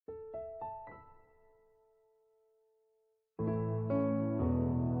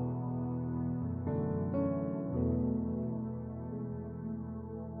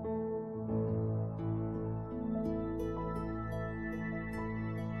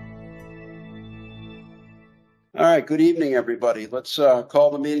All right, good evening, everybody. Let's call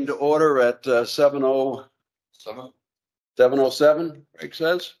the meeting to order at 7:07, Greg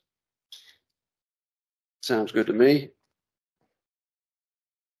says. Sounds good to me.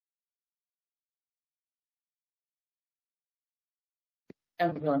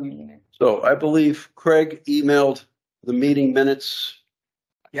 So I believe Craig emailed the meeting minutes.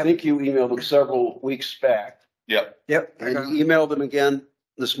 I think you emailed them several weeks back. Yep. And you emailed them again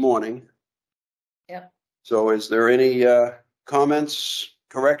this morning. Yep. So is there any comments,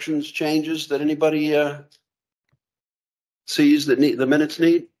 corrections, changes that anybody sees that the minutes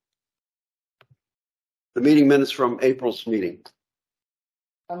need? The meeting minutes from April's meeting.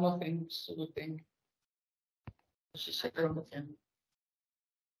 I'm looking, still looking. Let's just take a look in.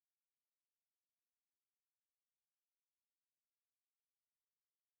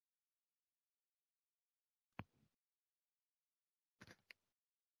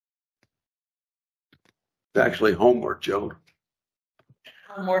 It's actually homework, Joan.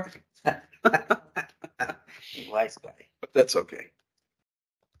 Homework. Wise guy. But that's okay.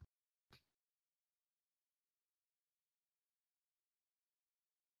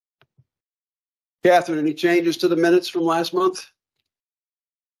 Catherine, any changes to the minutes from last month?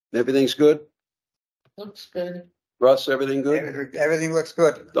 Everything's good? Looks good. Russ, everything good? Everything looks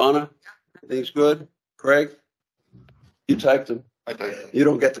good. Donna, everything's good? Craig? You typed them. I do. You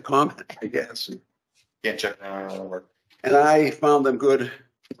don't get the comment, I guess. Can't check now. And I found them good when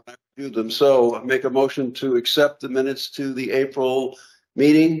I reviewed them. So I make a motion to accept the minutes to the April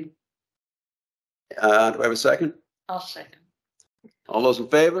meeting. Do I have a second? I'll second. All those in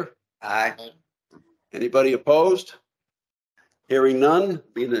favor? Aye. Anybody opposed? Hearing none,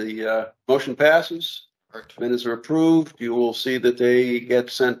 being the motion passes. Minutes are approved. You will see that they get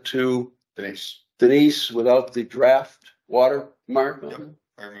sent to Denise without the draft watermark. Yep.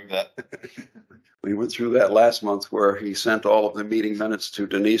 I remember that. We went through that last month where he sent all of the meeting minutes to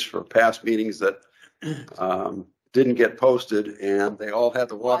Denise for past meetings that didn't get posted, and they all had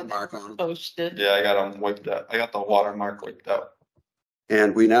the watermark on them. Posted. Yeah, I got them wiped out. I got the watermark wiped out.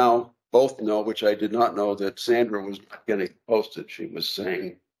 And we now both know, which I did not know, that Sandra was not getting posted. She was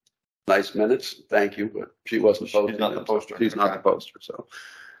saying nice minutes, thank you, but she wasn't posted. She's not the poster. She's not the poster, so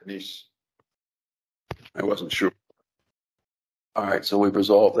Denise. I wasn't sure. All right, so we've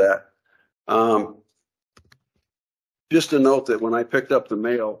resolved that. Just a note that when I picked up the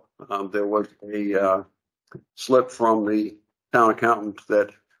mail, there was a slip from the town accountant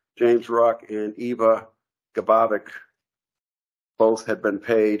that James Rock and Eva Gabovic both had been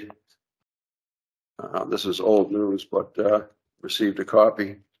paid. This is old news, but received a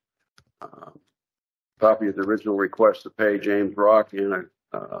copy of the original request to pay James Rock and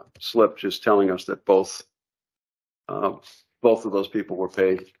a slip just telling us that both of those people were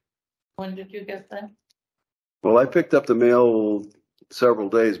paid. When did you get that? Well, I picked up the mail several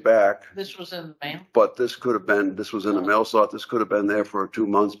days back. This was in the mail? But this was in a mail slot. This could have been there for 2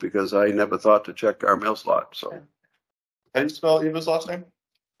 months because I never thought to check our mail slot. So, How do you spell Eva's last name?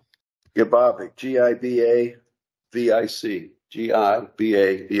 Gabovic, Gibavic,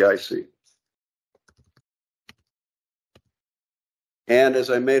 Gibavic. And as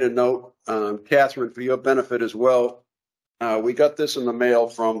I made a note, Catherine, for your benefit as well, we got this in the mail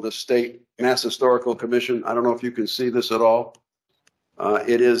from the State Mass Historical Commission. I don't know if you can see this at all.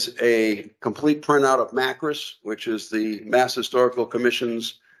 It is a complete printout of MACRIS, which is the Mass Historical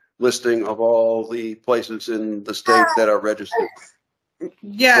Commission's listing of all the places in the state that are registered.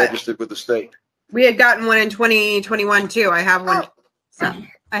 Yeah, Registered with the state. we had gotten one in 2021 too. I have one. So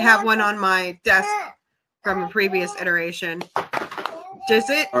I have one on my desk from a previous iteration. Does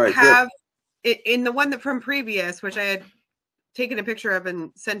it have it in the one that from previous, which I had taken a picture of and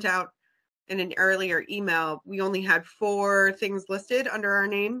sent out in an earlier email? We only had 4 things listed under our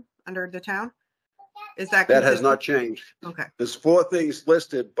name, under the town. Is that That has not changed. Okay. There's 4 things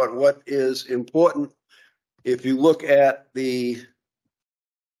listed, but what is important, if you look at the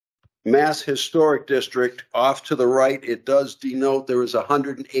Mass Historic District off to the right, it does denote there is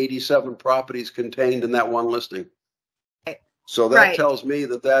 187 properties contained in that one listing. So that tells me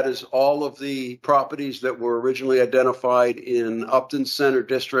that that is all of the properties that were originally identified in Upton Center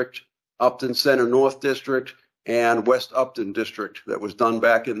District, Upton Center North District, and West Upton District that was done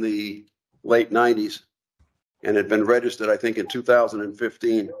back in the late 90s and had been registered, I think, in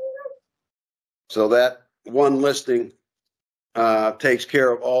 2015. So that one listing takes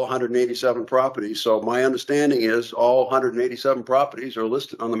care of all 187 properties. So my understanding is all 187 properties are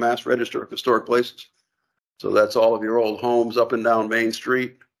listed on the Mass Register of Historic Places. So that's all of your old homes up and down Main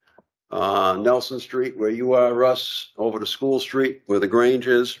Street, Nelson Street, where you are, Russ, over to School Street, where the Grange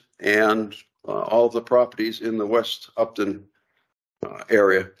is, and all of the properties in the West Upton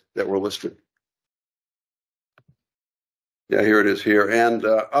area that were listed. Yeah, here it is here. And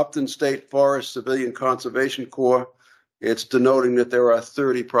Upton State Forest Civilian Conservation Corps, it's denoting that there are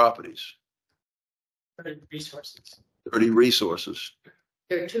 30 properties. 30 resources. 30 resources.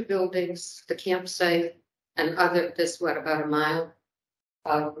 There are 2 buildings, the campsite, and there's what, about a mile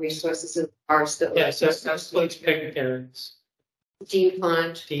of resources in the forest that. Yeah, so that's picnic areas. Dean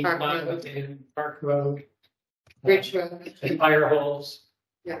Pond, Dean Park Pond, Road, Park Road. Bridge Road. And fire holes.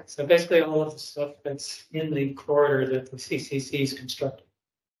 Yeah. So basically all of the stuff that's in the corridor that the CCC is constructing.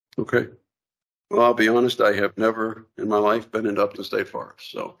 Okay. Well, I'll be honest, I have never in my life been into Upton State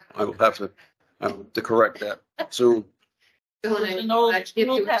Forest, so I will have to correct that soon. There's an old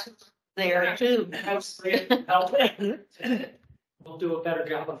school there too. We'll do a better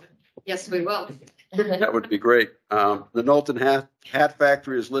job of it. Yes, we will. That would be great. The Knowlton Hat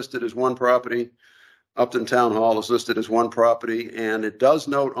Factory is listed as one property. Upton Town Hall is listed as one property, and it does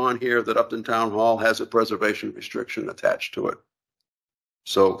note on here that Upton Town Hall has a preservation restriction attached to it.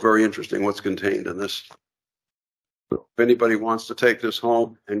 So very interesting what's contained in this. If anybody wants to take this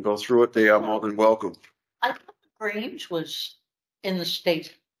home and go through it, they are more than welcome. I thought the Grange was in the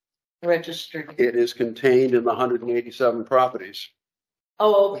state registry. It is contained in the 187 properties.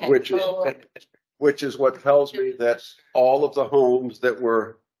 Oh, okay. Which is what tells me that all of the homes that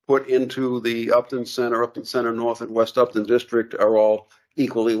were put into the Upton Center North and West Upton district are all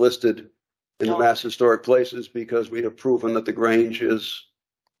equally listed in the Mass Historic Places, because we have proven that the Grange is,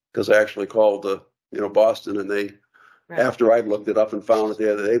 because I actually called Boston, and they, after I looked it up and found it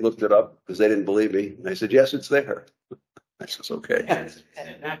there, they looked it up because they didn't believe me. And they said, yes, it's there. I said, okay.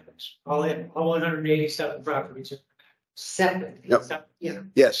 Yeah, all 187 properties. Separate. Yep. Yeah.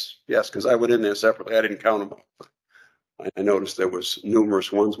 Yes, because I went in there separately. I didn't count them all. I noticed there was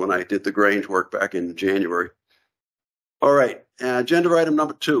numerous ones when I did the Grange work back in January. All right, agenda item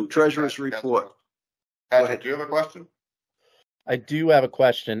number 2, Treasurer's Report. Patrick, do you have a question? I do have a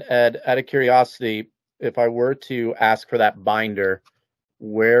question, Ed. Out of curiosity, if I were to ask for that binder,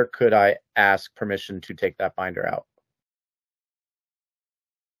 where could I ask permission to take that binder out?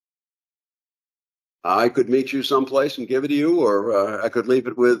 I could meet you someplace and give it to you, or I could leave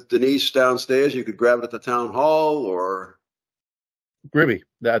it with Denise downstairs. You could grab it at the town hall, or. Groovy.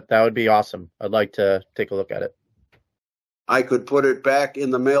 That would be awesome. I'd like to take a look at it. I could put it back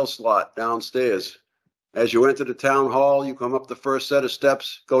in the mail slot downstairs. As you enter the town hall, you come up the first set of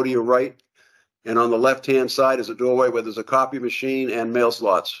steps, go to your right, and on the left-hand side is a doorway where there's a copy machine and mail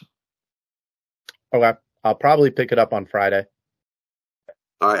slots. Okay. I'll probably pick it up on Friday.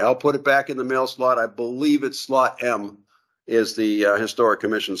 All right, I'll put it back in the mail slot. I believe it's slot M is the Historic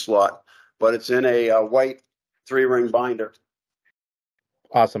Commission slot, but it's in a white 3-ring binder.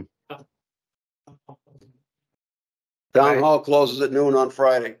 Awesome. Town hall closes at noon on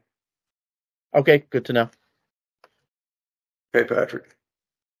Friday. Okay, good to know. Okay, Patrick.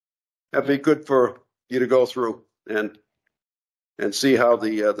 That'd be good for you to go through and see how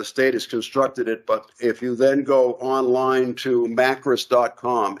the state has constructed it. But if you then go online to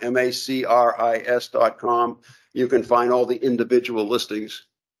macris.com, MACRIS.com, you can find all the individual listings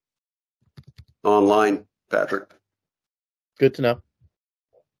online, Patrick. Good to know.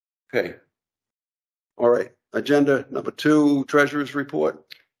 Okay. All right. Agenda number 2, Treasurer's Report.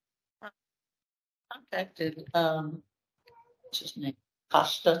 Contacted, what's his name?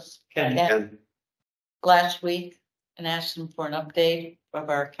 Costas. Ken. Yeah, And last week, and asked him for an update of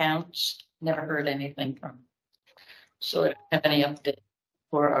our accounts. Never heard anything from him. So I don't have any update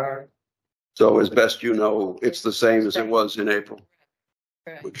for our. so as best you know, it's the same as it was in April,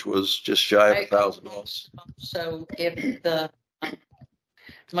 Correct. which was just shy of $1,000. So if the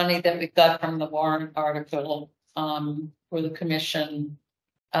money that we got from the warrant article for the commission,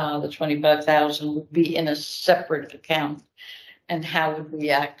 the 25,000 would be in a separate account, and how would we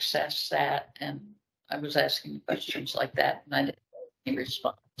access that? And I was asking questions like that, and I didn't get any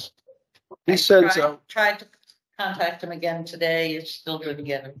response. He sends out. Tried to contact him again today. It's still didn't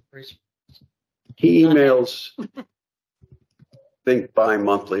get a response. He emails, I think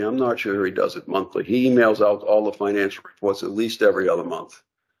bi-monthly. I'm not sure he does it monthly. He emails out all the financial reports at least every other month.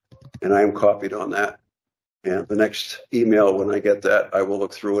 And I am copied on that. And the next email, when I get that, I will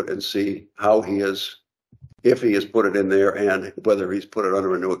look through it and see how he is, if he has put it in there, and whether he's put it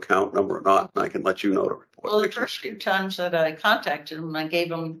under a new account number or not. And I can let you know to report. Well, the first few times that I contacted him, I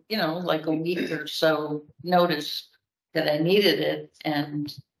gave him, like a week or so notice that I needed it,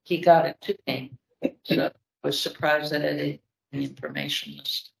 and he got it to me. So I was surprised that I didn't get the information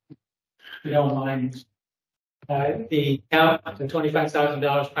list. You don't mind The count, the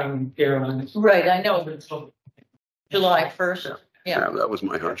 $25,000 probably appear on it. Right, I know, July 1st, yeah, That was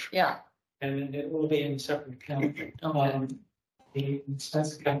my hunch. yeah. And it will be in a separate account. The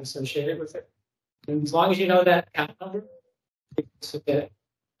expense account associated with it. And as long as you know that account number, you can submit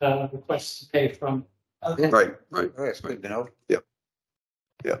requests to pay from. Okay. Right. That's good to know. Yeah,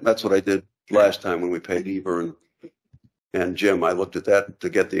 that's what I did last time when we paid Eva and Jim. I looked at that to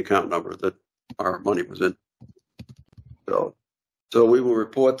get the account number that our money was in. So we will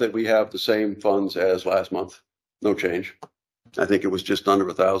report that we have the same funds as last month. No change. I think it was just under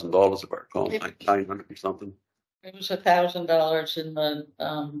 $1,000 if I recall, like 900 or something. It was $1,000 in the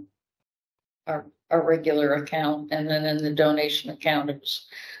our regular account, and then in the donation account it was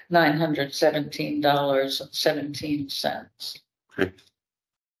 $917.17. Okay.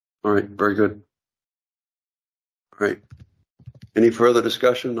 All right, very good. All right. Any further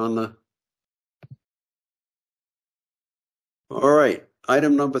discussion on the? All right.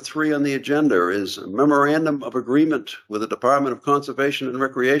 Item number 3 on the agenda is a memorandum of agreement with the Department of Conservation and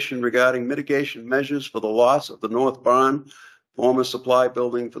Recreation regarding mitigation measures for the loss of the North Barn, former supply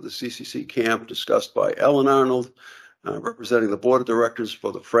building for the CCC camp, discussed by Ellen Arnold, representing the Board of Directors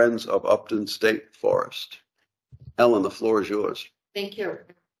for the Friends of Upton State Forest. Ellen, the floor is yours. Thank you.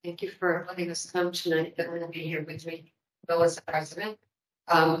 Thank you for letting us come tonight. That will be here with me, Bill as president.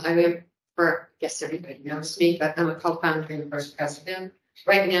 I guess everybody knows me, but I'm a co-founder and first president.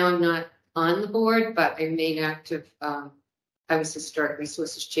 Right now, I'm not on the board, but I remain active. I was Historic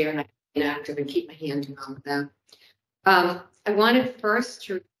Resources Chair, and I remain active and keep my hand in all of them. I wanted first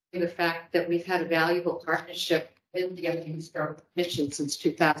to review the fact that we've had a valuable partnership with the Upton Historical Commission since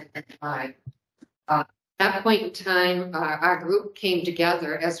 2005. At that point in time, our group came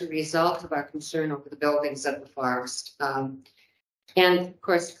together as a result of our concern over the buildings of the forest. And of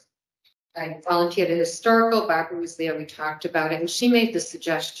course, I volunteered at Historical. Barbara was there. We talked about it. And she made the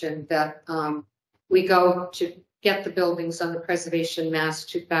suggestion that we go to get the buildings on the Preservation Mass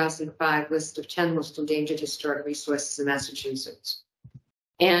 2005 list of 10 most endangered historic resources in Massachusetts.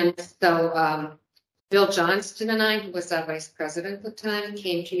 And so Bill Johnston and I, who was our vice president at the time,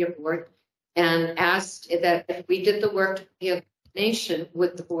 came to your board and asked that if we did the work to prepare the nation,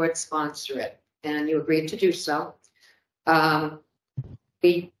 would the board sponsor it? And you agreed to do so.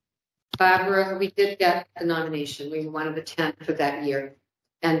 Barbara, we did get the nomination. We were one of the 10 for that year.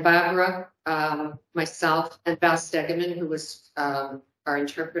 And Barbara, myself, and Val Stegeman, who was our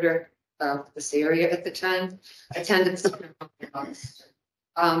interpreter of this area at the time, attended some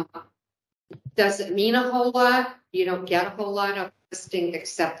does it mean a whole lot? You don't get a whole lot of listing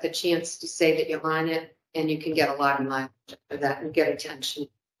except the chance to say that you're on it, and you can get a lot of mileage for that and get attention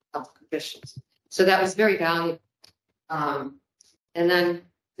of officials. So that was very valuable. And then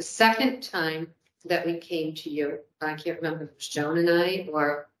the second time that we came to you, I can't remember if it was Joan and I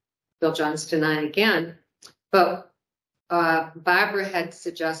or Bill Johnston and I again, but Barbara had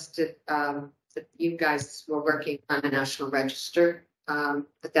suggested that you guys were working on a national register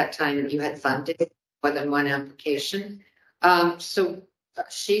at that time, and you had funded more than one application. So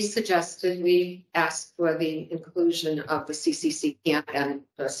she suggested we ask for the inclusion of the CCC camp and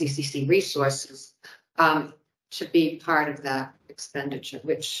the CCC resources to be part of that expenditure,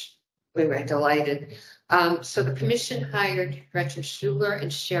 which we were delighted. So the commission hired Gretchen Schuler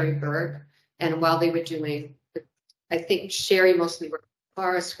and Sherry Berg, and while they were doing, I think Sherry mostly worked on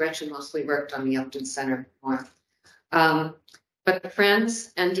Forest, Gretchen mostly worked on the Upton Center North. But the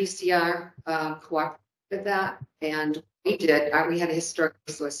Friends and DCR cooperated with that, and we did. We had a historic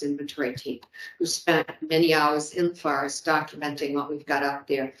resource inventory team who spent many hours in the forest documenting what we've got out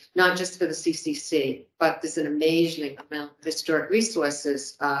there, not just for the CCC, but there's an amazing amount of historic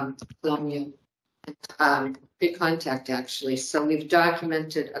resources along you. Good contact, actually. So we've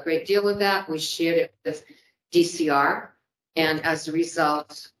documented a great deal of that. We shared it with DCR, and as a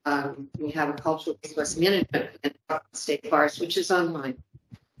result, we have a cultural resource management in State Forest, which is online.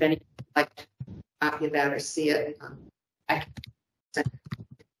 If anyone would like to copy of that or see it,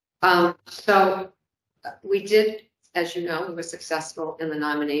 so we did, as you know, we were successful in the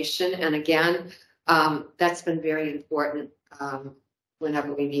nomination, and again, that's been very important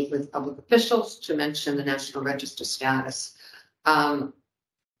whenever we meet with public officials to mention the National Register status.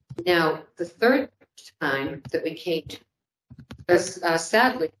 Now, the third time that we came to was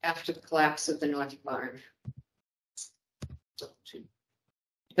sadly after the collapse of the North Barn.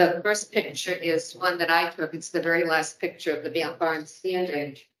 The first picture is one that I took. It's the very last picture of the barn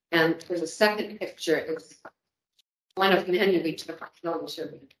standing. And the second picture is one of many we took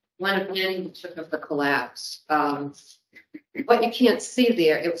to one of many that took of the collapse. What you can't see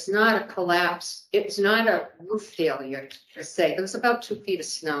there, it was not a collapse. It was not a roof failure per se. There was about 2 feet of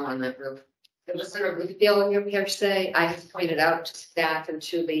snow on that roof. It wasn't a roof failure per se. I have pointed out to staff and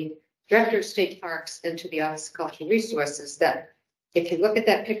to the Director of State Parks and to the Office of Cultural Resources that if you look at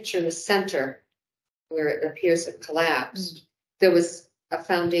that picture in the center where it appears it collapsed, there was a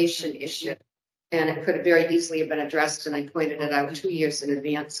foundation issue and it could have very easily have been addressed, and I pointed it out 2 years in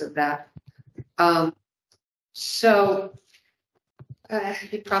advance of that. You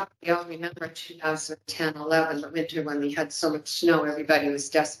probably all remember 2010-11, the winter when we had so much snow, everybody was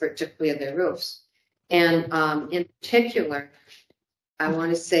desperate to clear their roofs. And in particular, I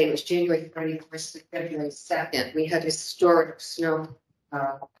want to say it was January 31st to February 2nd, we had historic snow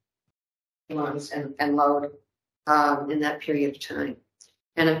and load in that period of time.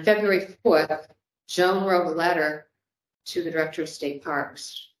 And on February 4th, Joan wrote a letter to the Director of State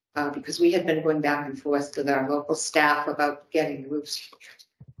Parks because we had been going back and forth with our local staff about getting roofs.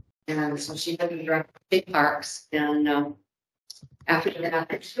 And so she had the Director of State Parks. And after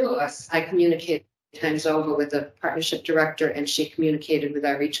that, to us, I communicated times over with the partnership director, and she communicated with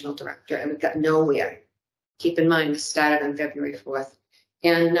our regional director, and we got nowhere. Keep in mind, this started on February 4th.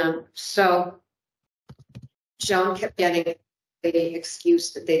 And so Joan kept getting the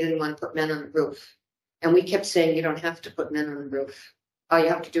excuse that they didn't want to put men on the roof. And we kept saying, you don't have to put men on the roof. All you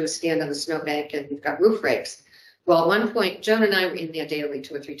have to do is stand on the snowbank and you've got roof rakes. Well, at one point, Joan and I were in there daily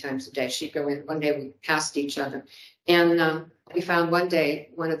 2 or 3 times a day. She'd go in, one day we passed each other. And we found one day,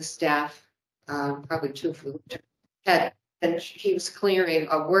 one of the staff, probably 2 for the winter, and he was clearing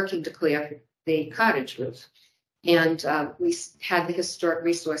or working to clear the cottage roof. And we had the historic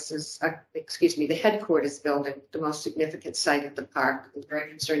resources, the headquarters building, the most significant site of the park. We're very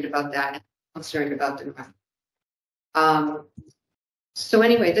concerned about that, concerned about the roof. So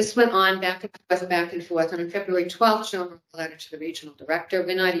anyway, this went on back and forth. And on February 12th, Joan wrote a letter to the regional director.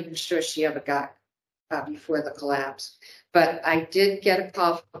 We're not even sure she ever got before the collapse. But I did get a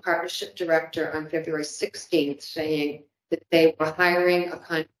call from the partnership director on February 16th saying that they were hiring a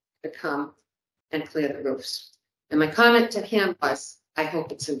contractor to come and clear the roofs. And my comment to him was, I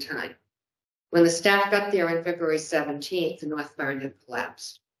hope it's in time. When the staff got there on February 17th, the North Barn had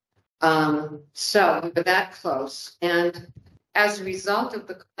collapsed. So we were that close. And as a result of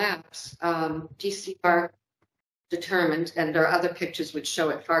the collapse, DCR determined, and there are other pictures which show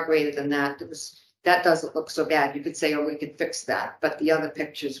it far greater than that. That doesn't look so bad. You could say, oh, we could fix that. But the other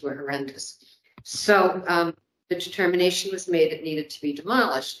pictures were horrendous. So the determination was made it needed to be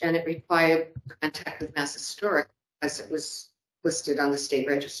demolished, and it required contact with Mass Historic as it was listed on the state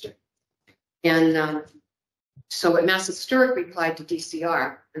register. And so what Mass Historic replied to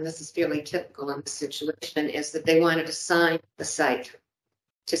DCR, and this is fairly typical in this situation, is that they wanted to sign the site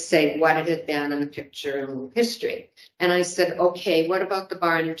to say what it had been in the picture and a little history. And I said, okay, what about the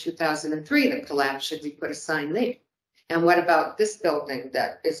barn in 2003 that collapsed? Should we put a sign there? And what about this building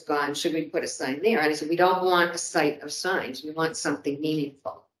that is gone? Should we put a sign there? And I said, we don't want a site of signs. We want something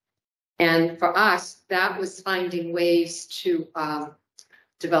meaningful. And for us, that was finding ways to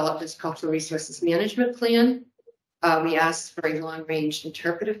develop this cultural resources management plan. We asked for a long-range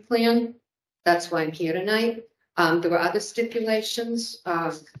interpretive plan. That's why I'm here tonight. There were other stipulations.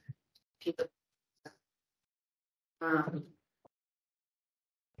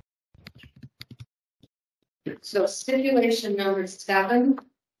 So stipulation number 7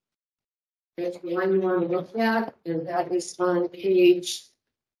 is the one you want to look at, and that is on page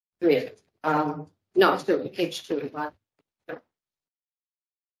 3. No, still page 2.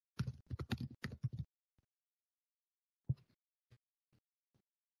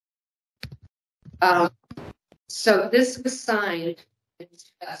 So this was signed in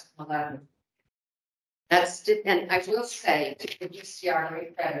 2011. And I will say, to the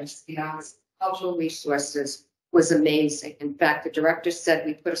DCR credits, the Office of Cultural Resources was amazing. In fact, the director said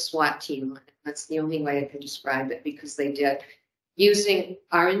we put a SWAT team on it. That's the only way I can describe it, because they did. Using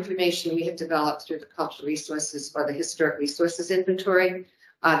our information we had developed through the cultural resources or the historic resources inventory,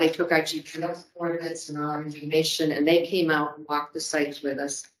 they took our GPS coordinates and our information, and they came out and walked the sites with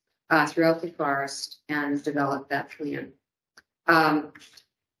us throughout the forest and developed that plan.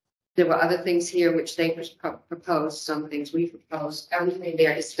 There were other things here which they proposed, some things we proposed. Everything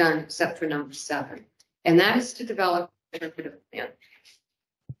there is done except for number 7. And that is to develop an interpretive plan.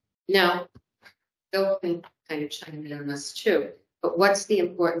 Now, Bill can kind of chime in on this too, but what's the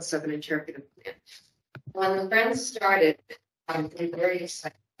importance of an interpretive plan? When the Friends started, I'm very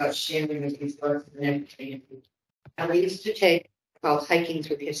excited about sharing with these both and we used to take called hiking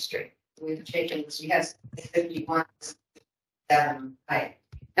through history. We've taken, she has 51 hike.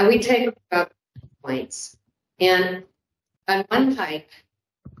 And we take about points. And on one hike,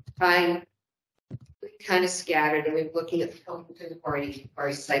 we kind of scattered and we were looking at the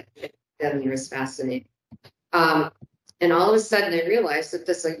quarry site down there is fascinating. And all of a sudden I realized that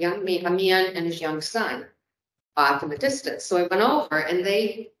there's a man and his young son off in the distance. So I went over and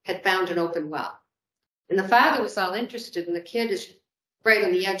they had found an open well. And the father was all interested and the kid is right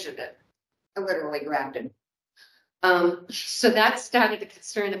on the edge of it. I literally grabbed him. So that started a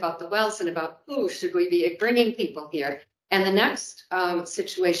concern about the wells and about, should we be bringing people here? And the next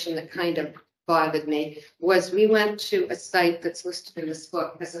situation that kind of bothered me was we went to a site that's listed in this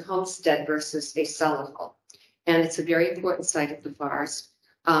book as a homestead versus a cellar hole. And it's a very important site of the forest.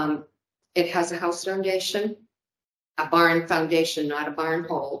 It has a house foundation, a barn foundation, not a barn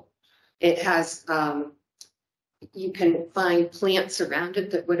hole. It has, you can find plants around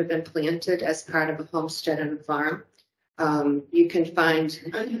it that would have been planted as part of a homestead and a farm. You can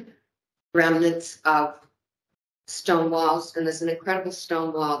find remnants of stone walls, and there's an incredible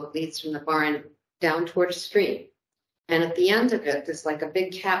stone wall that leads from the barn down toward a stream. And at the end of it, there's like a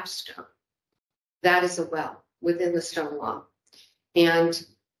big capstone. That is a well within the stone wall. And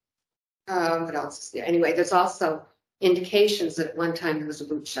what else is there? Anyway, there's also indications that at one time there was a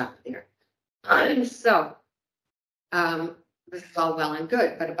boot shop there. So this is all well and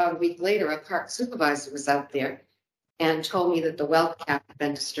good, but about a week later, a park supervisor was out there and told me that the well cap had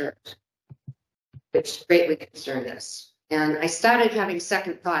been disturbed, which greatly concerned us. And I started having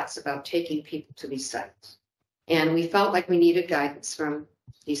second thoughts about taking people to these sites. And we felt like we needed guidance from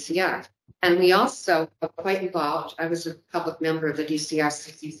DCR. And we also were quite involved. I was a public member of the DCR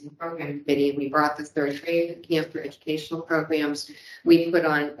CCC program committee. We brought the third grade camp for educational programs. We put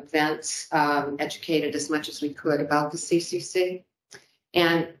on events, educated as much as we could about the CCC.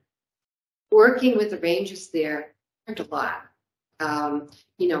 And working with the rangers there, learned a lot.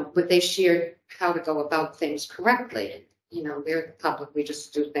 But they shared how to go about things correctly. We're the public, we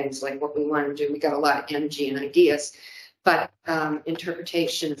just do things like what we want to do. We got a lot of energy and ideas, but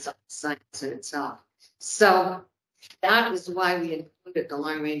interpretation is science in itself. So that is why we included the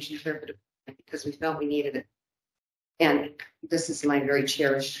long range interpretive, because we felt we needed it. And this is my very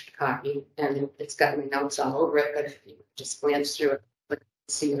cherished copy, and it's got my notes all over it, but if you just glance through it,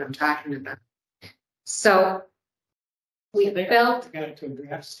 see what I'm talking about. So we felt got it to a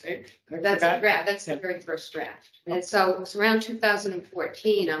draft stage. that's a draft. That's the very first draft. And so it was around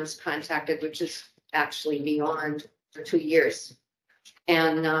 2014 I was contacted, which is actually beyond for 2 years.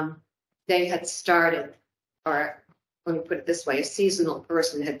 And they had started, or let me put it this way, a seasonal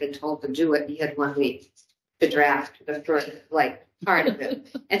person had been told to do it. He had 1 week to draft the first, part of it.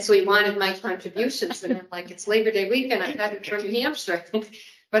 And so he wanted my contributions. And I'm like, it's Labor Day weekend. I got it from New Hampshire.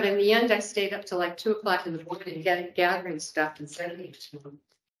 But in the end, I stayed up till 2 o'clock in the morning gathering stuff and sending it to them.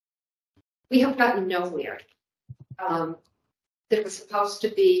 We have gotten nowhere. There was supposed to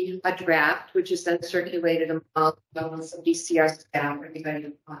be a draft, which is then circulated among some DCR staff,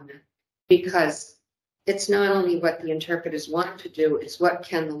 everybody on it, because it's not only what the interpreters want to do, it's what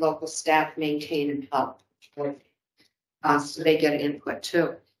can the local staff maintain and help. So they get input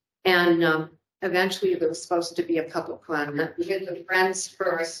too. And eventually there was supposed to be a public comment. We did the Friends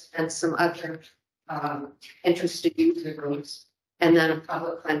first and some other interested user groups, and then a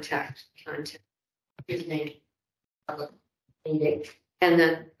public contact meeting, and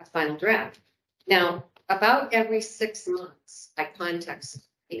then a final draft. Now, about every 6 months, I contact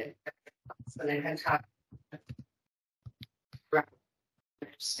somebody, and I had talked to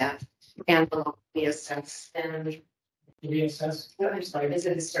staff and the local BSS and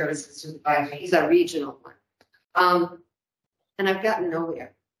visitor services supervisor. He's a regional one. And I've gotten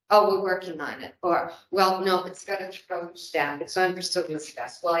nowhere. Oh, we're working on it. Or, well, no, it's got to go to staff. It's on Bristol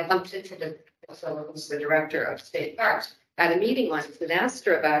staff. Well, I bumped into who's the director of state parks at a meeting once and asked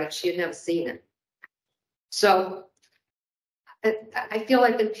her about it. She had never seen it. So I feel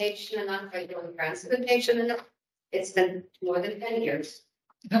I've been patient enough. I know my friends have been patient enough. It's been more than 10 years.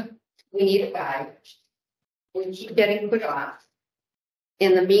 We need a guide. We keep getting put off.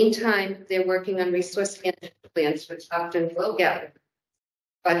 In the meantime, they're working on resource management plans, which Upton will get.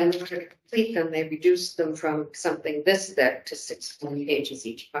 But in order to complete them, they reduced them from something this thick to 16 pages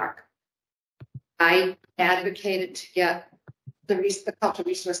each park. I advocated to get the cultural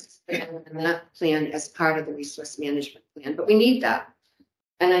resources plan and that plan as part of the resource management plan, but we need that.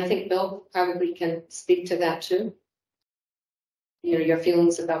 And I think Bill probably can speak to that too. Your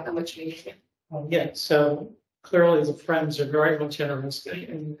feelings about how much we need. Yeah, so clearly the Friends are very much interested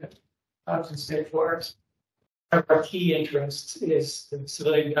in Upton State Forest. Our key interest is the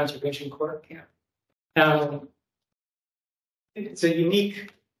Civilian Conservation Corps camp. It's a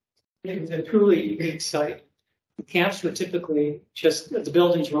unique It was a truly unique site. The camps were typically just, the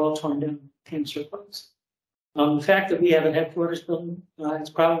buildings were all torn down, camps were closed. The fact that we have a headquarters building, it's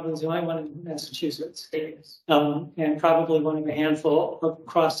probably the only one in Massachusetts, and probably one of a handful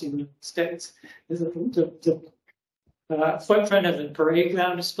across the United States. The footprint of the parade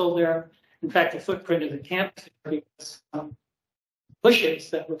ground is still there. In fact, the footprint of the camp is bushes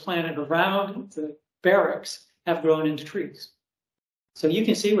that were planted around the barracks have grown into trees. So you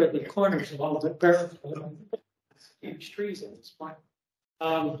can see where the corners of all the barracks are, huge trees at this point.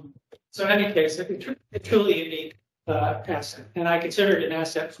 So in any case, it's a truly unique asset, and I consider it an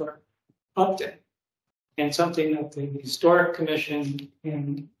asset for Upton, and something that the Historic Commission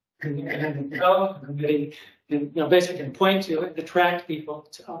and the Development Committee, and basically can point to and attract people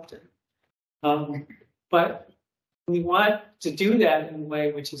to Upton. But we want to do that in a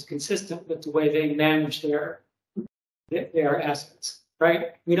way which is consistent with the way they manage their assets,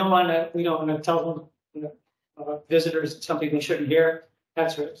 right? We don't want to tell them visitors something they shouldn't hear,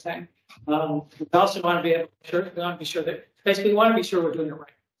 that sort of thing. We also want to be sure that basically we want to be sure we're doing it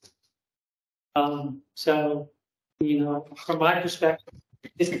right. So, from my perspective,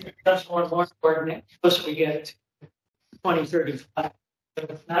 it's much more important closer we get to 2035.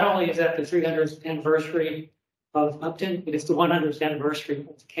 Not only is that the 300th anniversary of Upton, it is the 100th anniversary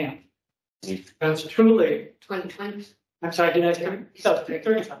of the camp. That's truly 2020. I'm sorry, did I say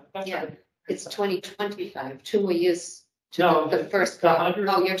 35? Yeah, it's 2025. 2 more years. No, the first. Oh,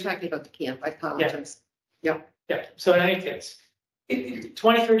 you're talking about the camp. I apologize. Yeah. So in any case,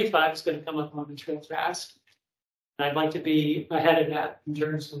 2035 is going to come up on the trail fast. And I'd like to be ahead of that in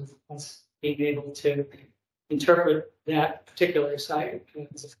terms of us being able to interpret that particular site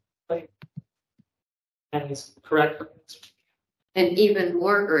as correct. And even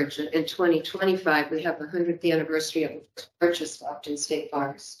more urgent, in 2025, we have the 100th anniversary of the purchase of Upton State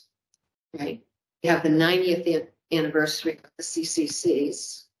Forest. Right. We have the 90th anniversary of the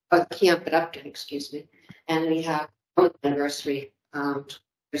CCCs, camp at Upton, excuse me, and we have the anniversary as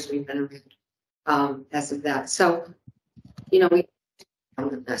we've been around as of that. So, we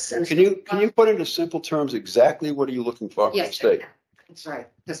this. And can you put into simple terms exactly what are you looking for? Yes, state? That's right,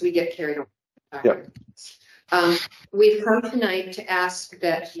 because we get carried away. Yeah. We've come tonight to ask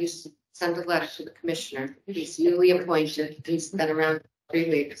that you send a letter to the commissioner. He's newly appointed. He's been around 3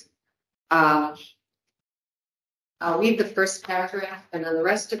 weeks. I'll read the first paragraph, and then the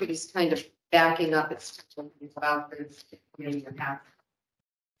rest of it is kind of backing up. It's about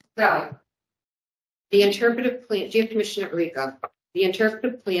so the interpretive plan, dear Commissioner Rico, the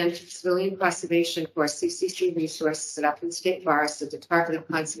interpretive plan to civilian conservation for CCC resources at Upton State Forest, the Department of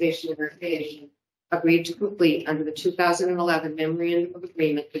Conservation and Recreation agreed to complete under the 2011 Memorandum of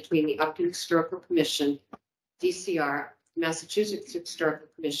Agreement between the Upton Historical Commission, DCR, Massachusetts Historical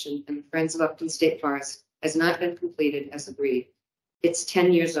Commission, and the Friends of Upton State Forest has not been completed as agreed. It's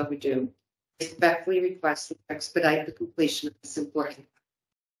 10 years overdue. I respectfully request to expedite the completion of this important.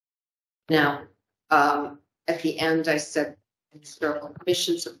 Now, at the end, I said the Historical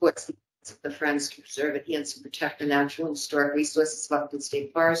Commission supports the Friends to preserve, enhance, and protect the natural and historic resources of Upton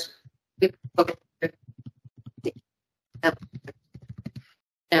State Forest.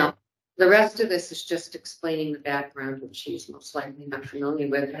 Now, the rest of this is just explaining the background, which she's most likely not familiar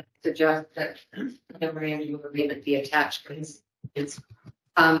with. I suggest that the memorandum of agreement be attached.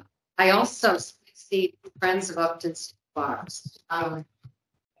 I also see Friends of Upton State Forest. I'm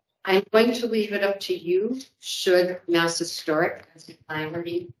going to leave it up to you. Should Mass Historic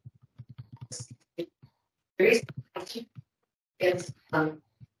finally it's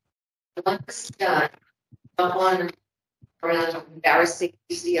once done, don't want to around embarrassing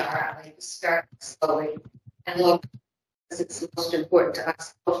PCR. I like to start slowly and look because it's the most important to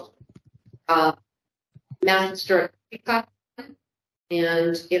us. Mass Historic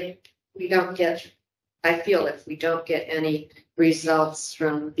and if we don't get, I feel if we don't get any results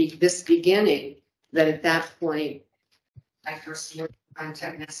from this beginning, that at that point, I personally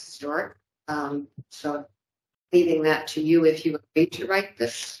contact Mass Historic. So leaving that to you if you agree to write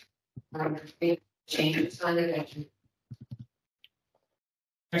this. Make changes on it.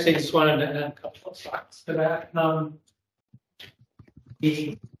 Actually, I just wanted to add a couple of thoughts to that.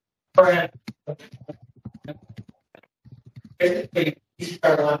 The program, basically,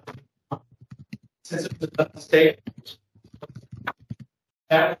 since it was up the state,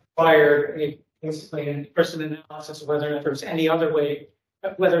 that required basically an in-person analysis of whether or not there was any other way,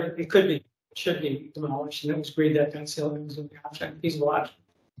 whether it could be, should be demolished, and it was agreed that that ceiling was an option, feasible option.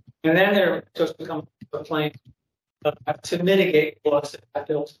 And then there just become a plan to mitigate loss of that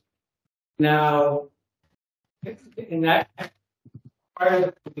building. Now, in that part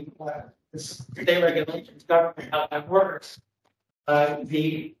of the state regulations government, how that works,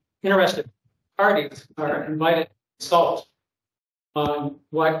 the interested parties are invited to consult on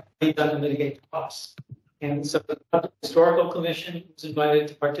what can be done to mitigate the costs. And so the historical commission was invited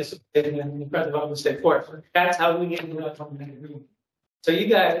to participate in the President of the State Forest. That's how we ended up on that agreement. So you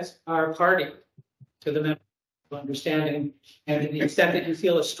guys are a party to the memorandum of understanding, and to the extent that you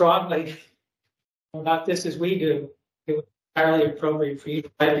feel as strongly about this as we do, it would be entirely appropriate for you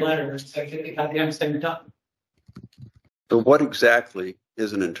to write a letter and say, "Get the goddamn thing done." So what exactly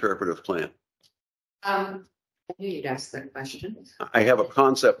is an interpretive plan? I knew you'd ask that question. I have a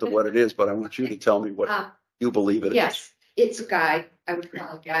concept of what it is, but I want you to tell me what you believe it is. Yes, it's a guide. I would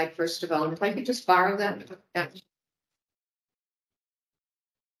call it a guide first of all. And if I could just borrow that.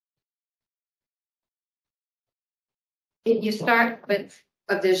 You start with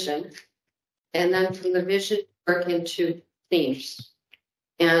a vision, and then from the vision work into themes,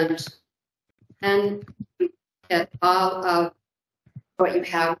 and then at all of what you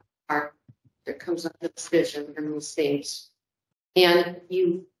have are that comes up with this vision and those themes, and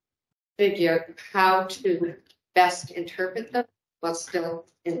you figure how to best interpret them while still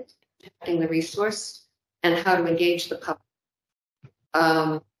impacting the resource, and how to engage the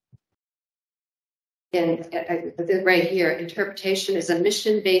public. And right here, interpretation is a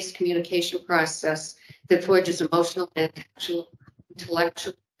mission-based communication process that forges emotional and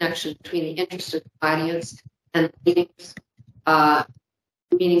intellectual connection between the interested audience and the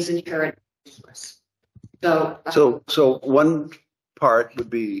meanings inherent in the resource. So one part would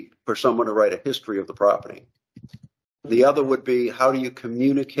be for someone to write a history of the property. The other would be, how do you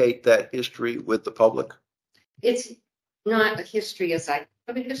communicate that history with the public? It's not a history as I think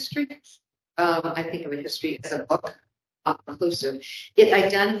of a history. I think of a history as a book, inclusive. It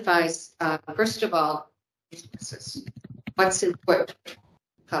identifies, first of all, what's important to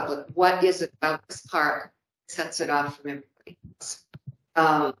the public. What is it about this park sets it off from everybody else?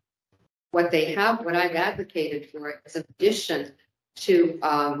 What they have, what I've advocated for, is an addition to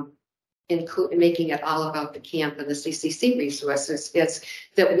making it all about the camp and the CCC resources, is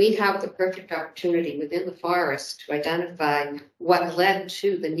that we have the perfect opportunity within the forest to identify what led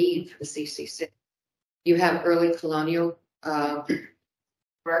to the need for the CCC. You have early colonial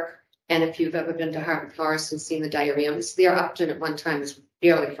work, and if you've ever been to Harvard Forest and seen the dioramas, there Upton at one time was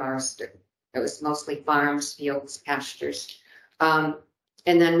barely forested. It was mostly farms, fields, pastures. And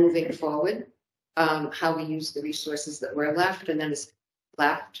then moving forward, how we use the resources that were left, and then as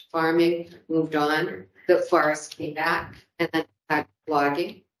left farming, moved on, the forest came back, and then had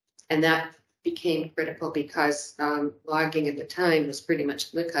logging, and that became critical because logging at the time was pretty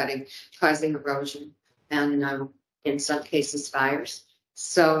much clear cutting, causing erosion and in some cases fires.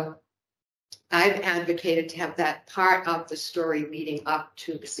 So I've advocated to have that part of the story leading up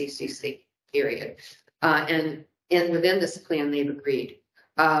to the CCC period, and within this plan they've agreed.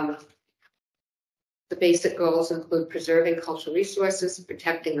 The basic goals include preserving cultural resources,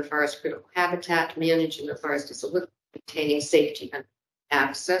 protecting the forest critical habitat, managing the forest as a living, maintaining safety and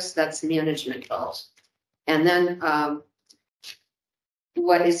access. That's management goals. And then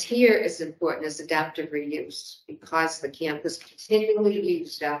what is here is important is adaptive reuse, because the camp was continually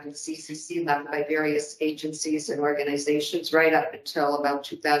used after the CCC left by various agencies and organizations right up until about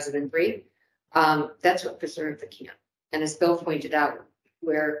 2003. That's what preserved the camp. And as Bill pointed out,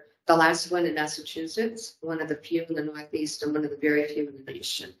 we're the last one in Massachusetts, one of the few in the Northeast, and one of the very few in the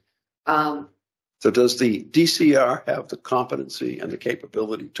nation. So does the DCR have the competency and the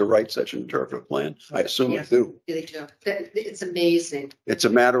capability to write such an interpretive plan? I assume they do. They do. It's amazing. It's a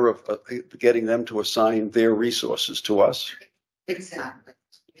matter of getting them to assign their resources to us. Exactly.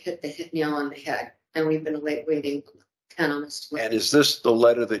 You hit the nail on the head. And we've been waiting 10 almost. And is this the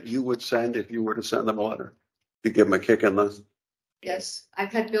letter that you would send if you were to send them a letter? You give them a kick in the... Yes,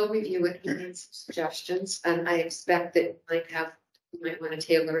 I've had Bill review it and made some suggestions, and I expect that you might want to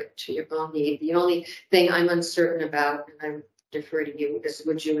tailor it to your own need. The only thing I'm uncertain about, and I defer to you, is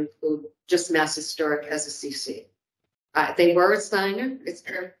would you include just Mass Historic as a CC? They were a signer. It's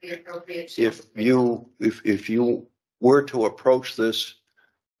perfectly appropriate. If you were to approach this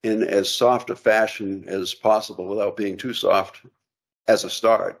in as soft a fashion as possible without being too soft as a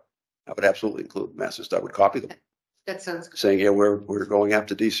start, I would absolutely include Mass Historic. I would copy them. That sounds good. Saying, yeah, we're going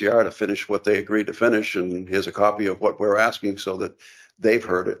after DCR to finish what they agreed to finish, and here's a copy of what we're asking so that they've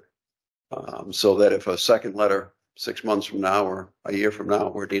heard it. So that if a second letter 6 months from now or a year from now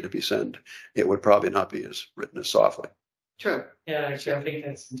were need to be sent, it would probably not be as written as softly. True. Yeah, actually, I think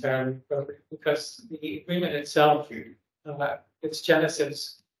that's entirely appropriate, because the agreement itself, its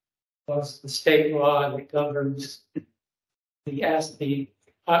genesis was the state law that governs the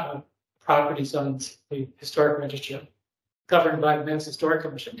properties on the historic register governed by the Mass Historic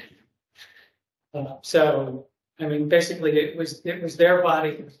Commission. So, I mean, basically, it was their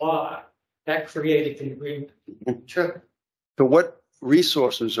body of law that created the agreement. True. So what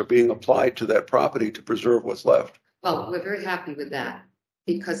resources are being applied to that property to preserve what's left? Well, we're very happy with that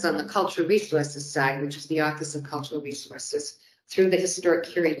because on the cultural resources side, which is the Office of Cultural Resources, through the Historic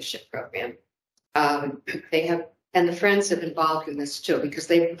Curatorship Program, they have, and the Friends have involved in this too, because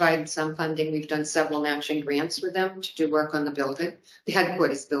they provided some funding. We've done several matching grants with them to do work on the building, the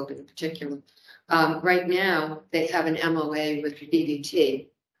headquarters building in particular. Right now, they have an MOA with BDT.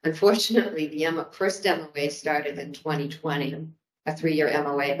 Unfortunately, the first MOA started in 2020, a 3-year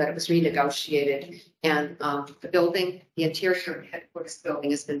MOA, but it was renegotiated. And the building, the interior headquarters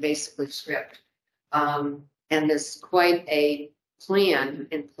building has been basically stripped. And there's quite a plan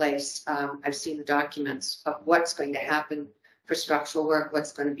in place. I've seen the documents of what's going to happen for structural work,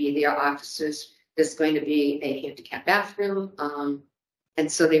 what's going to be their offices. There's going to be a handicap bathroom.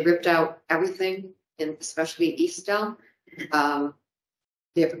 And so they ripped out everything, and especially Eastdale.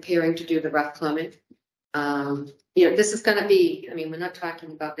 They're preparing to do the rough plumbing. This is going to be, I mean, we're not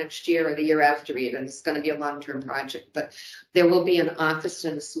talking about next year or the year after even. It's going to be a long-term project, but there will be an office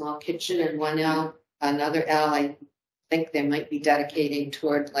and a small kitchen and one L, another L. I think they might be dedicating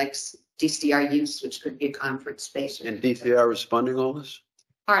toward like DCR use, which could be a conference space. And DCR is funding all this?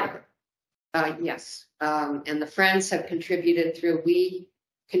 Part of it. Yes. And the Friends have contributed we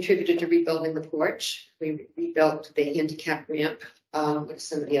contributed to rebuilding the porch. We rebuilt the handicap ramp with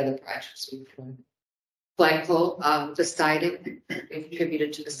some of the other projects we've done. Flagpole, the siding, we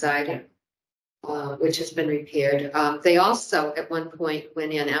contributed to the siding, which has been repaired. They also, at one point,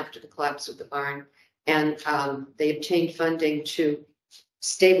 went in after the collapse of the barn and they obtained funding to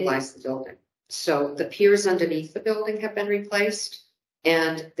stabilize the building. So the piers underneath the building have been replaced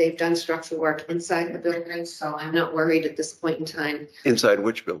and they've done structural work inside the building. So I'm not worried at this point in time. Inside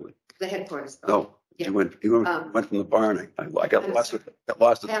which building? The headquarters building. Oh, yeah. You went from the barn. I got lost.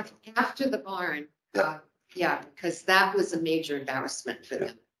 After the barn. Yeah, because that was a major embarrassment for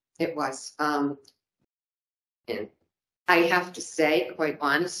them. It was. And I have to say, quite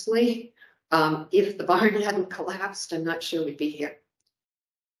honestly, if the barn hadn't collapsed, I'm not sure we'd be here,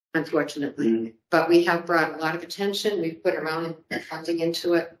 unfortunately. But we have brought a lot of attention. We've put around funding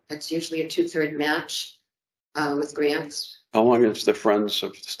into it. It's usually a 2/3 match with grants. How long has the Friends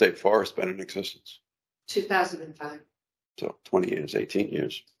of the State Forest been in existence? 2005. So 20 years, 18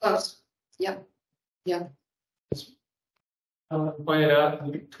 years. Close. Yep. Yeah. Pointed out,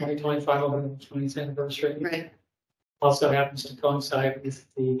 2025 will be the 20th anniversary. Right. Also happens to coincide with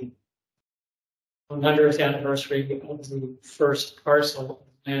the 100th anniversary of the first parcel of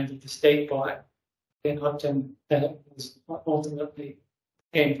land that the state bought in Upton that was ultimately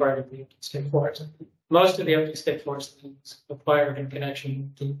became part of the Upton State Forest. Most of the Upton State Forest was acquired in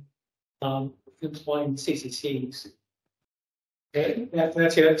connection to employing CCCs.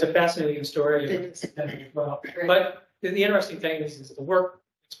 That's a fascinating story. Well, but the interesting thing is the work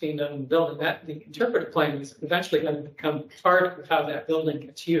that's being done in the building, that the interpretive plan is eventually going to become part of how that building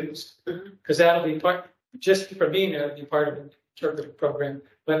gets used, because that'll be part, just for being there, be part of the interpretive program.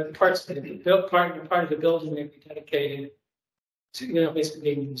 But the parts that be built, part of the building may be dedicated to,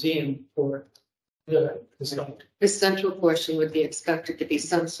 basically a museum for the site. The central portion would be expected to be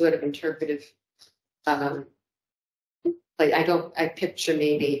some sort of interpretive. I picture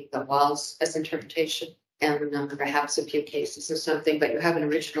maybe the walls as interpretation and perhaps a few cases or something, but you have an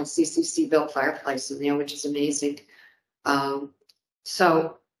original CCC built fireplace in there, which is amazing.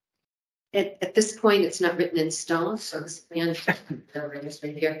 So at this point, it's not written in stone. So this plan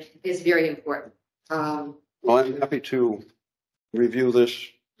right here is very important. Well, I'm happy to review this,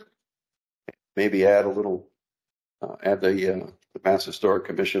 maybe add a little, add the Mass Historic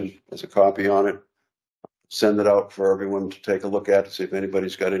Commission as a copy on it. Send it out for everyone to take a look at to see if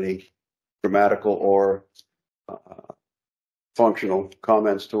anybody's got any grammatical or functional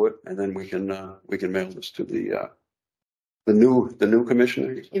comments to it, and then we can mail this to the new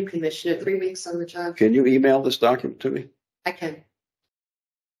commissioner. New commissioner, 3 weeks on the job. Can you email this document to me? I can.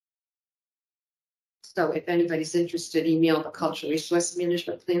 So if anybody's interested, email the Cultural Resource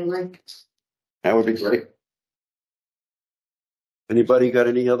Management Plan link. That would be great. Anybody got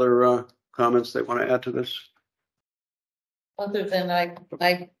any other comments they want to add to this? Other than I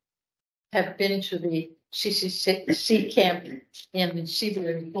have been to the CCC camp in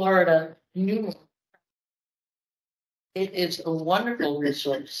Seabury, Florida. It is a wonderful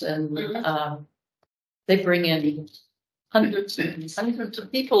resource, and they bring in hundreds and hundreds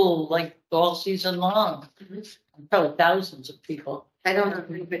of people like all season long. probably thousands of people. I don't know if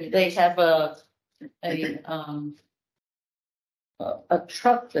anybody. They have a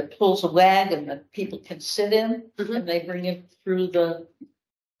truck that pulls a wagon that people can sit in, and they bring it through the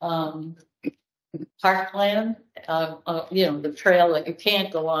parkland. The trail that you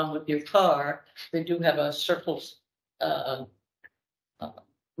can't go on with your car. They do have a circles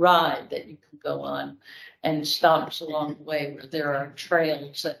ride that you can go on, and stops along the way where there are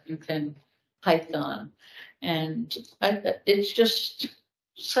trails that you can hike on, and it's just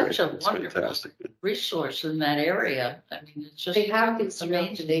such a wonderful resource in that area. I mean, it's just they have these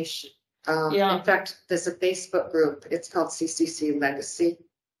imagination. In fact, there's a Facebook group. It's called CCC Legacy,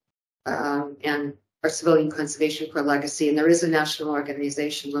 and our Civilian Conservation Corps Legacy, and there is a national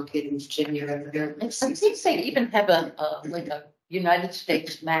organization located in Virginia. I think they even have like a United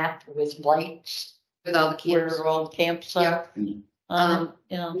States map with lights with all the camps. Where all the camps are. Yeah.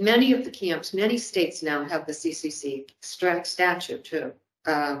 Many of the camps, many states now have the CCC statute too.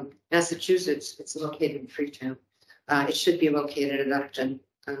 Massachusetts, it's located in Freetown. It should be located at Upton.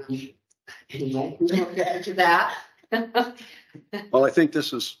 Anyway, we'll get into that. Well, I think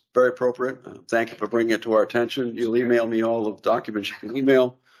this is very appropriate. Thank you for bringing it to our attention. You'll email me all the documents you can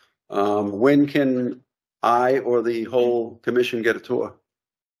email. When can I or the whole commission get a tour?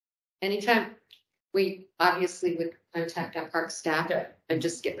 Anytime. We obviously would contact our park staff and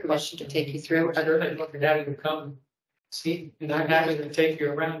just get permission to take you through. I'd really love to have you come see, and I'm happy to take you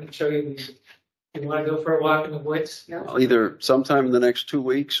around and show you. You want to go for a walk in the woods? Well, either sometime in the next 2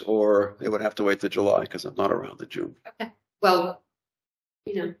 weeks, or it would have to wait till July because I'm not around in June. Okay. Well,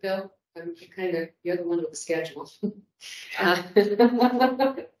 Bill, you're the one with the schedule.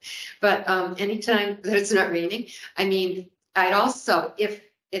 But anytime that it's not raining, I mean, I'd also, if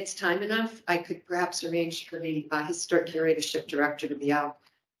it's time enough, I could perhaps arrange for the historic curatorship director to be out,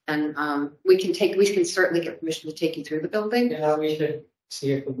 and we can certainly get permission to take you through the building. Yeah, we should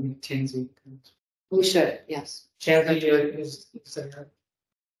see if we can Tansy. We should, yes. Tansy is there.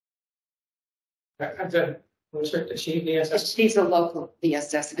 She's a local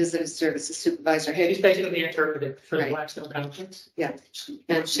VSS, Visitor Services Supervisor. She's basically interpreted for the Right. Blackstone Conference. Yeah,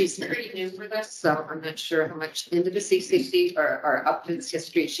 and she's pretty new for this, so I'm not sure how much into the CCC or Upton's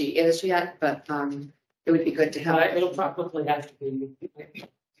history she is yet, but it would be good to have. It'll probably have to be.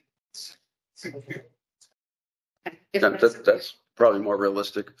 That's probably more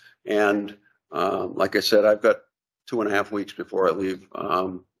realistic. And like I said, I've got 2.5 weeks before I leave.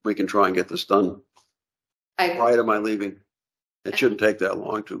 We can try and get this done prior to my leaving. It shouldn't take that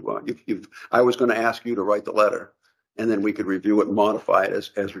long to. I was going to ask you to write the letter, and then we could review it and modify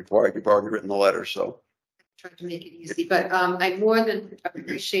it as required. You've already written the letter, so. Trying to make it easy, but I more than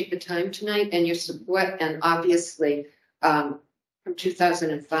appreciate the time tonight and your support, and obviously from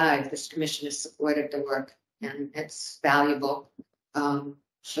 2005, this commission has supported the work, and it's valuable.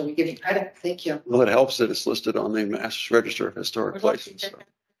 So we give you credit. Thank you. Well, it helps that it's listed on the Mass Register of Historic Places. So.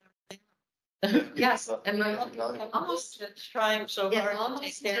 Yes, and my almost trying so hard to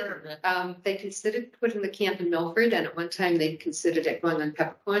take care of it. They considered putting the camp in Milford, and at one time they considered it going on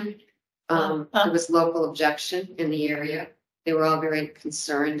Peppercorn. There was local objection in the area. They were all very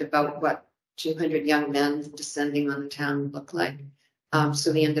concerned about what 200 young men descending on the town would look like.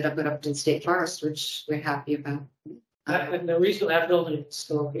 So they ended up at Upton State Forest, which we're happy about. And the reason that building is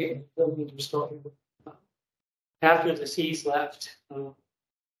still here, after the Seas left, the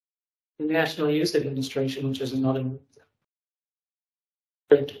National Youth Administration, which is another.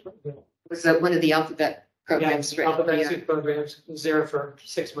 Was that one of the alphabet programs? Yeah, alphabet soup programs was there for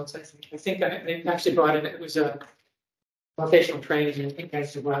 6 months, I think. I think they actually brought in, it was a vocational training, and I think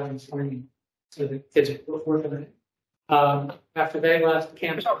actually brought in training, so the kids were working on it. After they left, the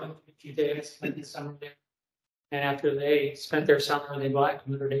camp for a few days, like the summer there. And after they spent their summer, they bought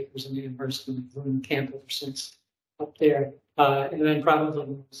 100 acres in the university and been in camp ever since up there. And then probably the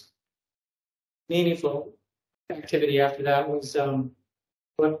most meaningful activity after that was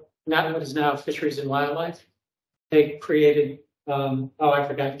what is now Fisheries and Wildlife. They created, I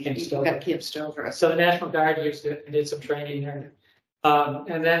forgot Camp Stover. Camp Stover. So the National Guard used it and did some training there.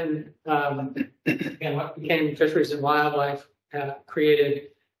 And then again, what became Fisheries and Wildlife created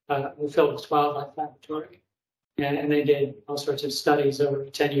the Phillips Wildlife Laboratory. And they did all sorts of studies over a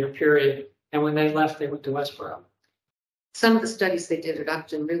 10-year period. And when they left, they went to Westboro. Some of the studies they did at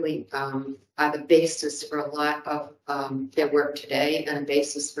Upton really are the basis for a lot of their work today, and a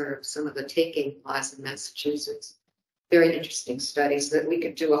basis for some of the taking laws in Massachusetts. Very interesting studies that we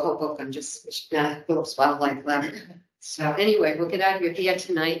could do a whole book on just Phillips Wildlife Lab. So anyway, we'll get out of your hair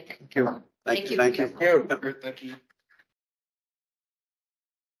tonight. Thank you. Thank you. Thank you. Thank you.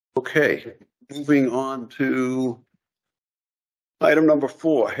 Okay. moving on to item number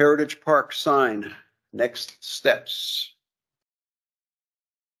 4, Heritage Park sign, next steps.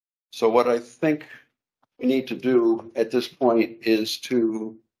 So what I think we need to do at this point is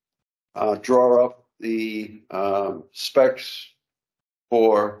to draw up the specs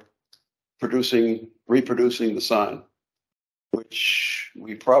for reproducing the sign, which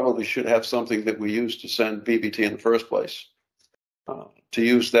we probably should have something that we use to send BBT in the first place. To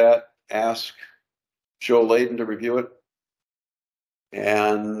use that, ask Joe Layden to review it.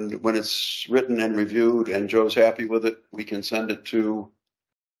 And when it's written and reviewed and Joe's happy with it, we can send it to,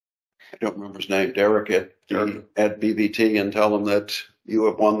 I don't remember his name, Derek at BBT, and tell him that you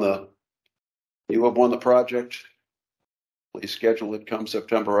have won the project. Please schedule it come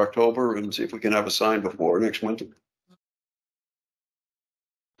September, October, and see if we can have a sign before next winter.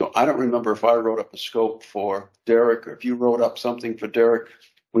 So I don't remember if I wrote up a scope for Derek or if you wrote up something for Derek.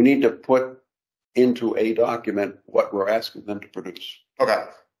 We need to put into a document what we're asking them to produce. Okay.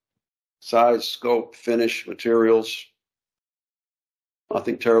 Size, scope, finish, materials.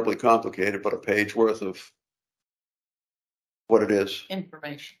 Nothing terribly complicated, but a page worth of what it is.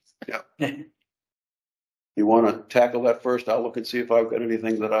 Information. Yeah. You want to tackle that first? I'll look and see if I've got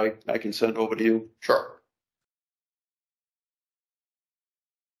anything that I can send over to you. Sure.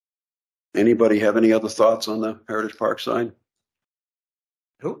 Anybody have any other thoughts on the Heritage Park sign?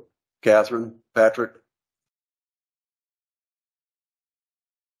 Who? Catherine, Patrick?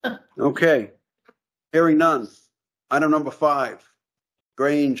 Okay. Hearing none. Item number 5,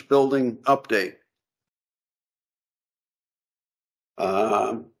 Grange building update.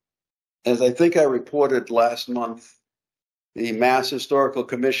 As I think I reported last month, the Mass Historical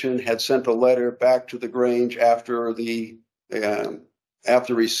Commission had sent a letter back to the Grange after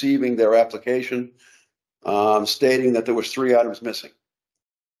receiving their application, stating that there was 3 items missing.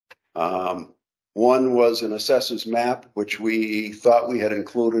 One was an assessor's map, which we thought we had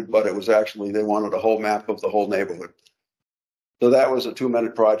included, but it was actually, they wanted a whole map of the whole neighborhood. So that was a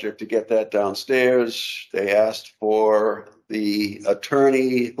 2-minute project to get that downstairs. They asked for the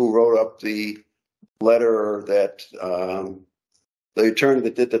attorney who wrote up the letter that, the attorney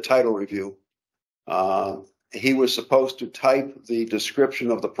that did the title review. He was supposed to type the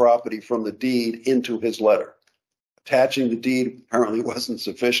description of the property from the deed into his letter. Attaching the deed apparently wasn't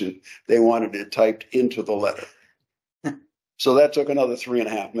sufficient. They wanted it typed into the letter. So that took another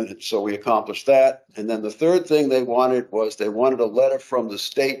 3.5 minutes. So we accomplished that. And then the third thing they wanted a letter from the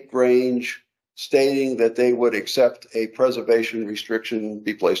state Grange stating that they would accept a preservation restriction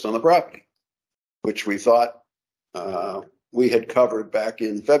be placed on the property, which we thought we had covered back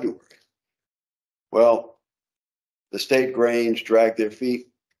in February. Well, the state Grange dragged their feet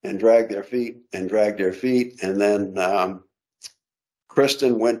and dragged their feet and dragged their feet. And then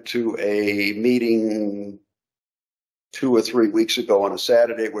Kristen went to a meeting 2 or 3 weeks ago on a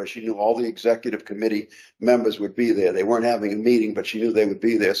Saturday where she knew all the executive committee members would be there. They weren't having a meeting, but she knew they would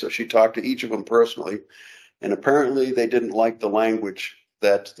be there. So she talked to each of them personally. And apparently they didn't like the language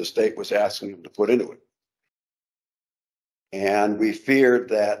that the state was asking them to put into it. And we feared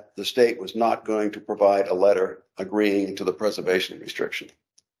that the state was not going to provide a letter agreeing to the preservation restriction.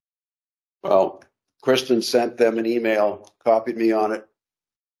 Well, Kristen sent them an email, copied me on it,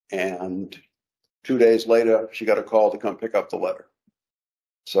 and 2 days later, she got a call to come pick up the letter.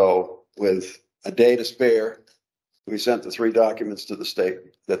 So with a day to spare, we sent the 3 documents to the state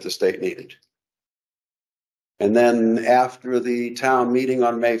that the state needed. And then after the town meeting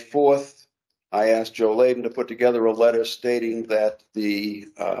on May 4th, I asked Joe Layden to put together a letter stating that the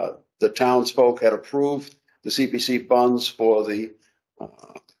townsfolk had approved the CPC funds for the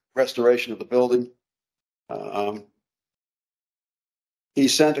restoration of the building. He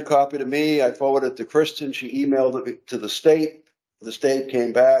sent a copy to me. I forwarded it to Kristen. She emailed it to the state. The state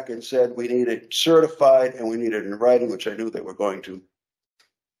came back and said we need it certified and we need it in writing, which I knew they were going to.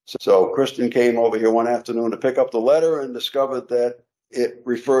 So Kristen came over here one afternoon to pick up the letter and discovered that it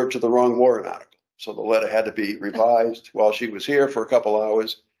referred to the wrong warrant article. So the letter had to be revised while she was here for a couple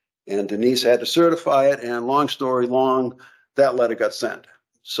hours, and Denise had to certify it. And long story long, that letter got sent.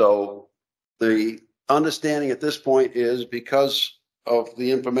 So the understanding at this point is because of the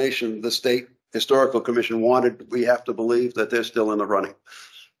information the State Historical Commission wanted, we have to believe that they're still in the running.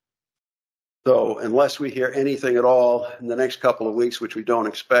 So unless we hear anything at all in the next couple of weeks, which we don't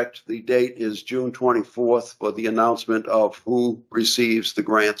expect, the date is June 24th for the announcement of who receives the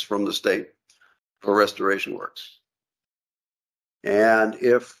grants from the state for restoration works. And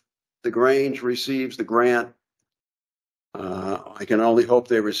if the Grange receives the grant, I can only hope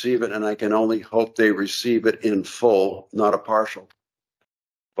they receive it, and I can only hope they receive it in full, not a partial.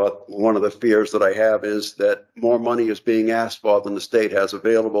 But one of the fears that I have is that more money is being asked for than the state has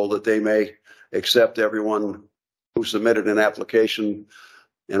available, that they may accept everyone who submitted an application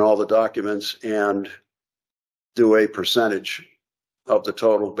and all the documents and do a percentage of the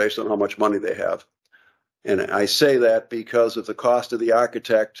total based on how much money they have. And I say that because of the cost of the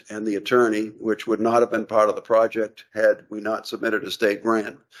architect and the attorney, which would not have been part of the project had we not submitted a state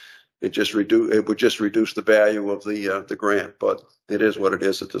grant. It would just reduce the value of the grant, but it is what it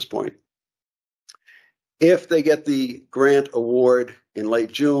is at this point. If they get the grant award in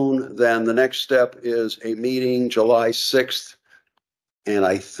late June, then the next step is a meeting July 6th and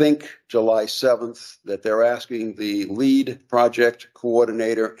I think July 7th that they're asking the lead project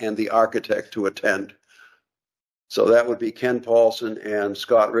coordinator and the architect to attend. So that would be Ken Paulson and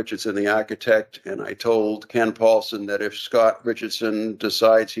Scott Richardson, the architect. And I told Ken Paulson that if Scott Richardson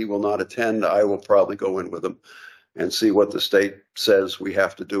decides he will not attend, I will probably go in with him and see what the state says we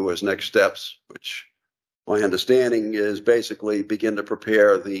have to do as next steps, which my understanding is basically begin to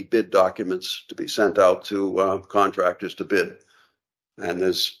prepare the bid documents to be sent out to contractors to bid. And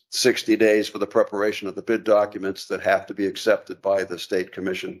there's 60 days for the preparation of the bid documents that have to be accepted by the state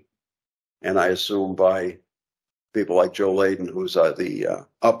commission. And I assume by people like Joe Layden, who's the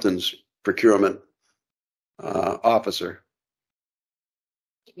Upton's procurement officer.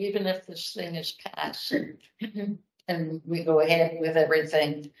 Even if this thing is passed and we go ahead with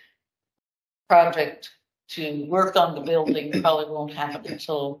everything, project to work on the building probably won't happen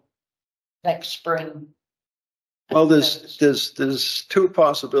until next spring. Well, there's two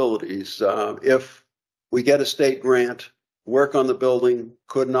possibilities. If we get a state grant, work on the building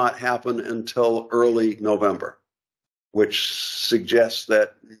could not happen until early November, which suggests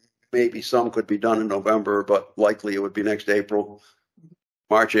that maybe some could be done in November, but likely it would be next April,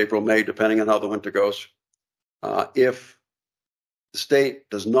 March, April, May, depending on how the winter goes. If the state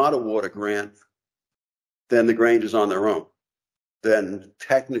does not award a grant, then the Grange is on their own. Then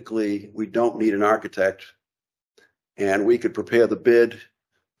technically we don't need an architect, and we could prepare the bid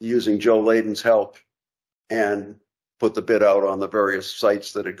using Joe Layden's help and put the bid out on the various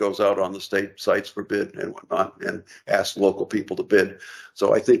sites that it goes out on the state sites for bid and whatnot, and ask local people to bid.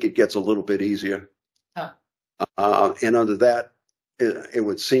 So I think it gets a little bit easier. Huh. And under that, it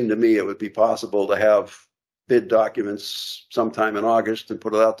would seem to me it would be possible to have bid documents sometime in August and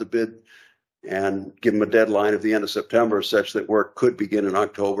put it out to bid and give them a deadline at the end of September such that work could begin in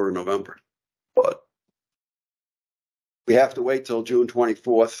October or November. But we have to wait till June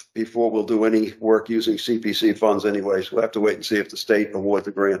 24th before we'll do any work using CPC funds anyway. So we'll have to wait and see if the state awards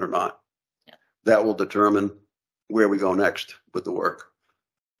the grant or not. Yeah. That will determine where we go next with the work.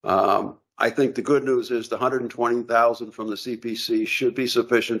 I think the good news is the $120,000 from the CPC should be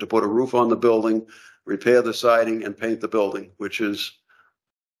sufficient to put a roof on the building, repair the siding, and paint the building, which is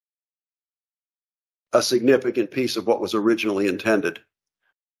a significant piece of what was originally intended.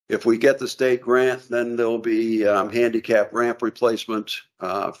 If we get the state grant, then there'll be handicap ramp replacement,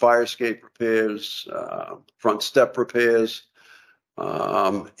 fire escape repairs, front step repairs,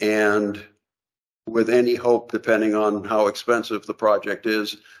 and with any hope, depending on how expensive the project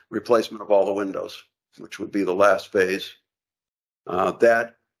is, replacement of all the windows, which would be the last phase.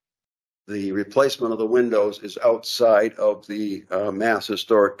 That the replacement of the windows is outside of the Mass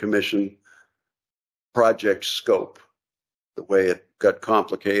Historic Commission project scope, the way it got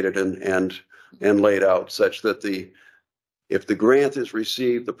complicated and laid out, such that if the grant is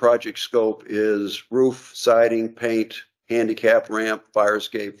received, the project scope is roof, siding, paint, handicap ramp, fire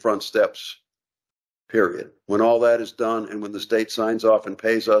escape, front steps, period. When all that is done and when the state signs off and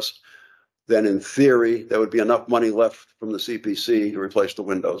pays us, then in theory, there would be enough money left from the CPC to replace the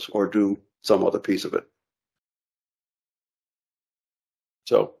windows or do some other piece of it.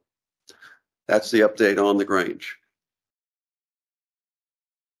 So that's the update on the Grange.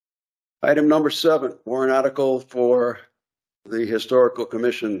 Item number 7, warrant article for the Historical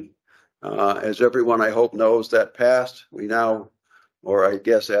Commission. As everyone I hope knows, that passed. We now, or I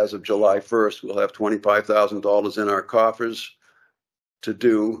guess as of July 1st, we'll have $25,000 in our coffers to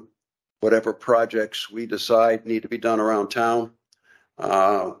do whatever projects we decide need to be done around town,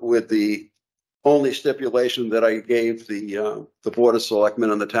 with the only stipulation that I gave the Board of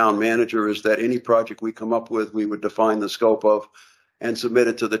Selectmen and the town manager is that any project we come up with, we would define the scope of and submit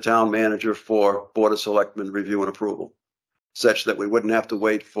it to the town manager for Board of Selectmen review and approval, such that we wouldn't have to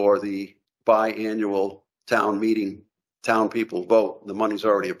wait for the biannual town meeting, town people vote. The money's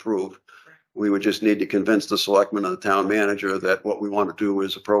already approved. We would just need to convince the selectmen and the town manager that what we want to do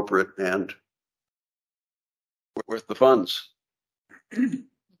is appropriate and worth the funds.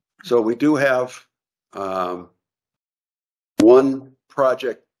 So we do have one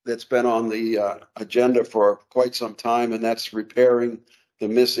project that's been on the agenda for quite some time, and that's repairing the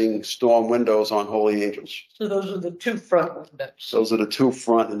missing storm windows on Holy Angels. So those are the two front windows. Those are the two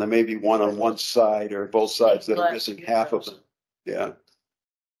front, and there may be one on one side or both sides that are missing half of them. Yeah.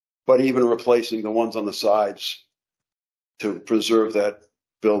 But even replacing the ones on the sides to preserve that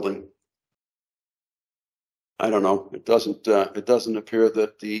building. I don't know. It doesn't appear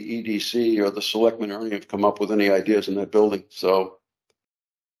that the EDC or the selectmen or anything have come up with any ideas in that building. So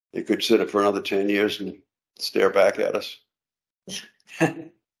they could sit it for another 10 years and stare back at us.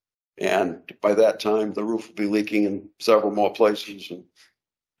 And by that time, the roof will be leaking in several more places. And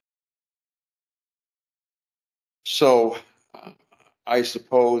so I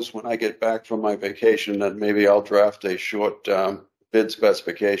suppose when I get back from my vacation, that maybe I'll draft a short bid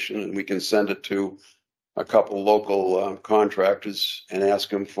specification, and we can send it to a couple local contractors and ask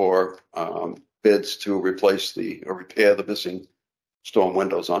them for bids to replace or repair the missing storm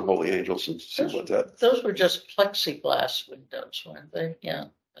windows on Holy Angels, and see what that. Those were just plexiglass windows, weren't they? Yeah,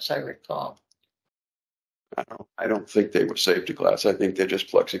 as I recall. I don't think they were safety glass. I think they're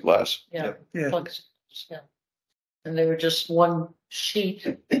just plexiglass. Yeah, Yeah. plexiglass, yeah. And they were just one sheet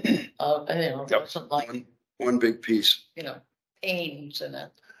of, it wasn't like, One big piece. panes in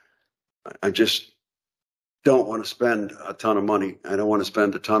it. I just don't want to spend a ton of money. I don't want to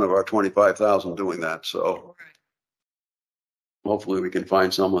spend a ton of our 25,000 doing that. So hopefully we can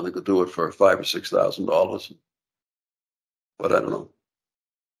find someone that could do it for $5,000 or $6,000. But I don't know.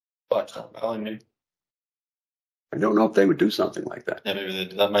 I don't know if they would do something like that. Yeah,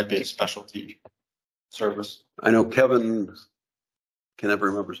 maybe that might be a specialty service. I know Kevin, can never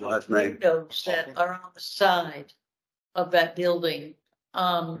remember his last name. Windows that are on the side of that building.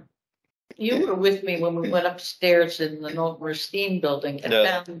 You were with me when we went upstairs in the Norton Racine building and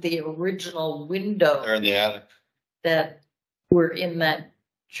found the original window. They're in the attic. That were in that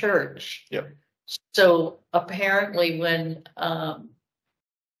church. Yep. So apparently when,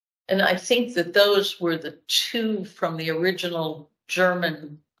 and I think that those were the two from the original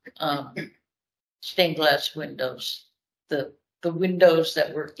German stained glass windows. The windows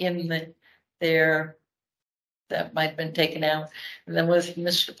that were in there that might have been taken out. And then with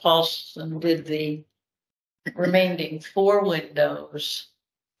Mr. Paulson did the remaining 4 windows.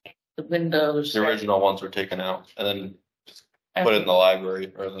 The windows. The original ones were taken out and then put it in the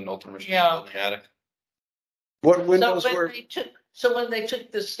library or the Norton Machine in the attic. What windows were? So when they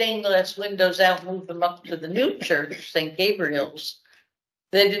took the stained glass windows out, moved them up to the new church, St. Gabriel's,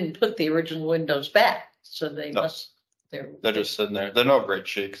 they didn't put the original windows back. So they must. They're just sitting there. They're no great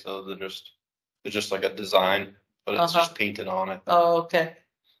shake, so they're just like a design, but it's just painted on it. Oh, okay.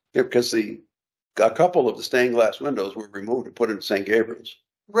 Yeah, because a couple of the stained glass windows were removed and put in St. Gabriel's.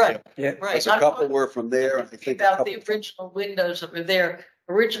 Right. Yeah. Right. A couple were from there. I think about the original windows that were there.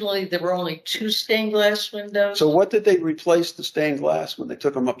 Originally, there were only 2 stained glass windows. So what did they replace the stained glass when they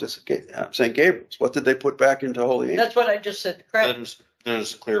took them up to St. Gabriel's? What did they put back into Holy Angels? That's what I just said. Correct.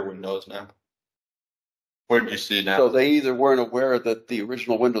 There's clear windows now. Where do you see now? So they either weren't aware that the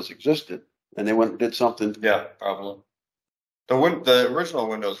original windows existed and they went and did something. Yeah, probably. The original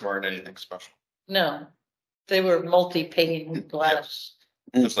windows weren't anything special. No, they were multi-pane glass.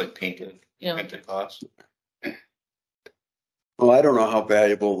 Just like painted glass. Well, I don't know how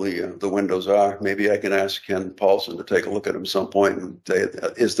valuable the windows are. Maybe I can ask Ken Paulson to take a look at them some point and say,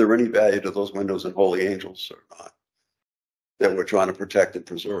 is there any value to those windows in Holy Angels or not that we're trying to protect and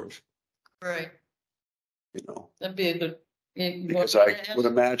preserve? Right. That'd be a good. Because I would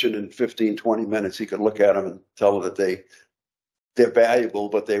imagine in 15, 20 minutes, he could look at them and tell them that they're valuable,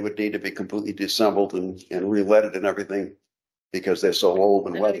 but they would need to be completely disassembled and re-leaded and everything because they're so old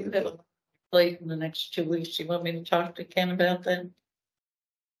and weathered. Late in the next 2 weeks. You want me to talk to Ken about that?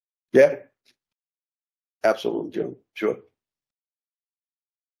 Yeah. Absolutely, Joe. Sure.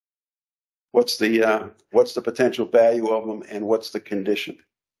 What's the potential value of them and what's the condition?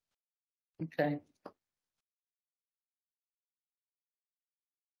 Okay.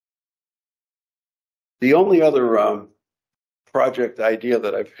 The only other project idea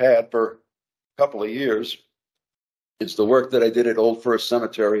that I've had for a couple of years is the work that I did at Old First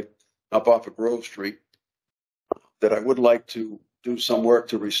Cemetery up off of Grove Street, that I would like to do some work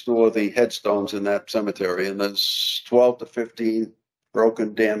to restore the headstones in that cemetery. And there's 12 to 15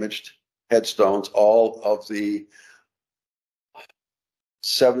 broken, damaged headstones, all of the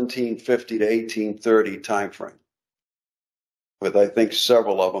 1750 to 1830 timeframe, with I think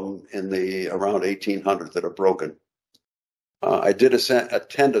several of them in the around 1800 that are broken. I did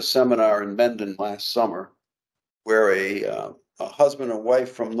attend a seminar in Mendon last summer where a a husband and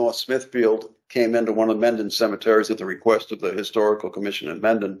wife from North Smithfield came into one of Mendon cemeteries at the request of the Historical Commission in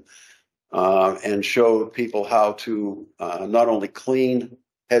Mendon, and showed people how to not only clean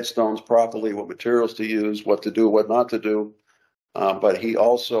headstones properly, what materials to use, what to do, what not to do, but he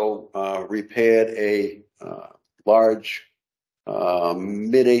also repaired a large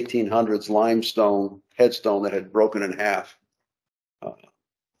mid-1800s limestone headstone that had broken in half,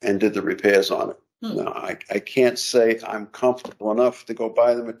 and did the repairs on it. Now, I can't say I'm comfortable enough to go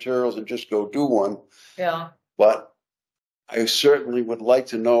buy the materials and just go do one. Yeah. But I certainly would like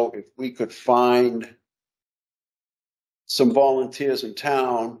to know if we could find some volunteers in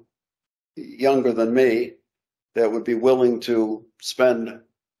town, younger than me, that would be willing to spend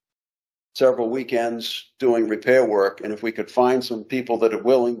several weekends doing repair work. And if we could find some people that are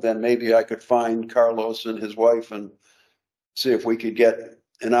willing, then maybe I could find Carlos and his wife and see if we could get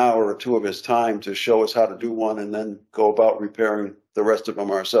an hour or two of his time to show us how to do one, and then go about repairing the rest of them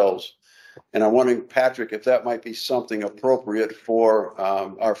ourselves. And I'm wondering, Patrick, if that might be something appropriate for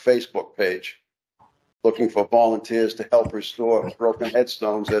our Facebook page, looking for volunteers to help restore broken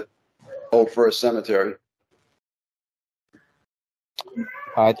headstones at Old First Cemetery.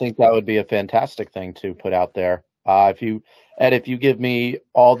 I think that would be a fantastic thing to put out there. If you give me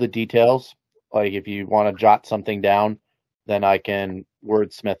all the details, like if you want to jot something down, then I can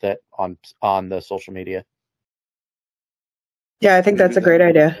wordsmith it on the social media. Yeah, I think that's a great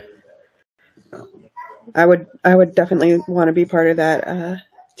idea. I would definitely want to be part of that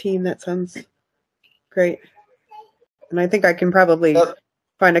team. That sounds great. And I think I can probably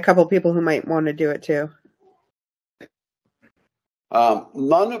find a couple people who might want to do it too.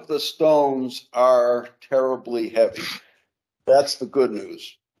 None of the stones are terribly heavy. That's the good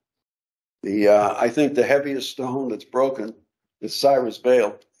news. I think the heaviest stone that's broken is Cyrus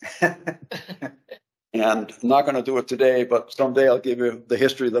Vale. And I'm not going to do it today, but someday I'll give you the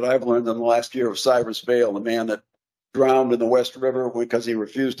history that I've learned in the last year of Cyrus Vale, the man that drowned in the West River because he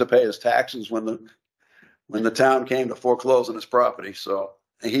refused to pay his taxes when the town came to foreclose on his property. So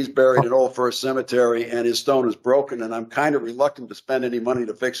he's buried at Old First Cemetery, and his stone is broken. And I'm kind of reluctant to spend any money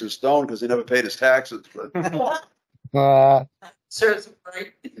to fix his stone because he never paid his taxes. But Serves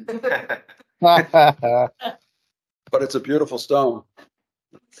right. but it's a beautiful stone.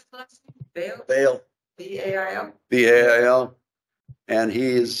 Vale. B-A-I-L. B-A-I-L. And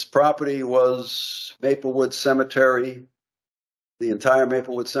his property was Maplewood Cemetery, the entire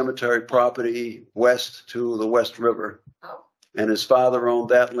Maplewood Cemetery property west to the West River. Oh. And his father owned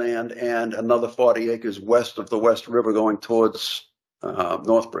that land and another 40 acres west of the West River going towards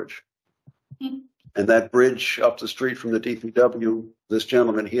Northbridge. And that bridge up the street from the DPW, this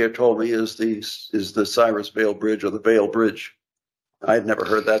gentleman here told me is the Cyrus Vale Bridge, or the Vale Bridge. I had never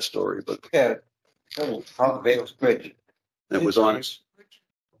heard that story, but Yeah. Oh, Vale's Bridge. it was on his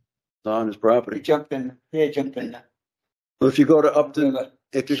property. He jumped in. Yeah, jumped in. Well, if you go to Upton,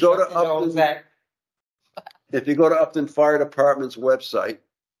 if you go to Upton Fire Department's website,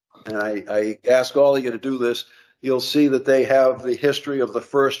 and I ask all of you to do this, you'll see that they have the history of the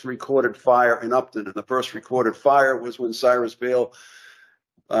first recorded fire in Upton. And the first recorded fire was when Cyrus Vale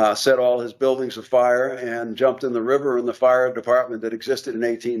set all his buildings afire and jumped in the river, and the fire department that existed in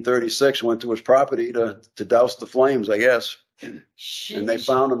 1836 went to his property to douse the flames, I guess. Sheesh. And they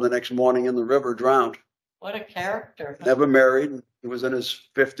found him the next morning in the river, drowned. What a character. Never married. He was in his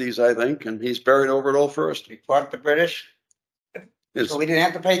 50s, I think, and he's buried over at Old First. He fought the British, so we didn't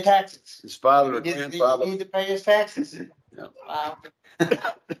have to pay taxes. His father He and didn't grandfather. need to pay his taxes. Wow.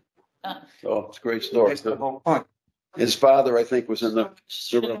 So it's a great story. That's the whole point. His father, I think, was in the.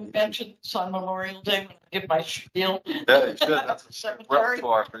 Should have mentioned this on Memorial Day when I give my spiel. Yeah, you should. That's a Cemetery.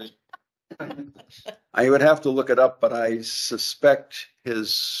 repertoire for you. I would have to look it up, but I suspect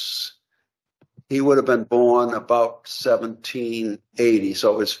he would have been born about 1780.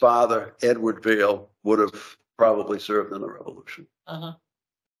 So his father, Edward Vale, would have probably served in the Revolution. Uh-huh.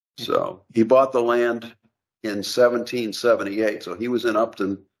 So he bought the land in 1778. So he was in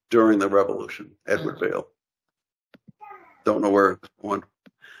Upton during the Revolution, Edward Vale. Don't know where one.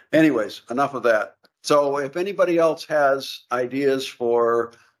 Anyways, enough of that. So if anybody else has ideas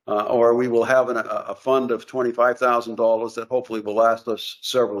for, or we will have a fund of $25,000 that hopefully will last us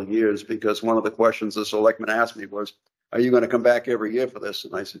several years, because one of the questions the selectman asked me was, are you going to come back every year for this?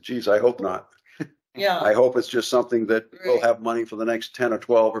 And I said, geez, I hope not. Yeah. I hope it's just something that we'll have money for the next 10 or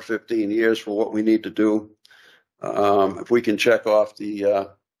 12 or 15 years for what we need to do. If we can check off the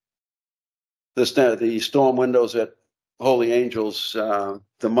storm windows at Holy Angels,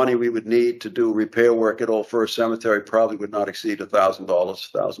 the money we would need to do repair work at Old First Cemetery probably would not exceed $1,000,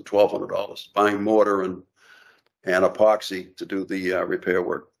 $1,200. Buying mortar and and epoxy to do the repair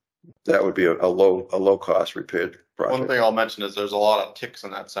work. That would be a low cost repair project. One thing I'll mention is there's a lot of ticks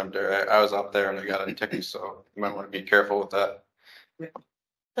in that cemetery. I was up there and I got a tick, so you might want to be careful with that.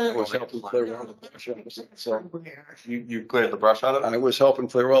 I was helping clear all the brush out of it. So You cleared the brush out of it? I was helping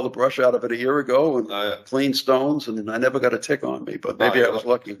clear all the brush out of it a year ago and clean stones, and I never got a tick on me, but maybe I was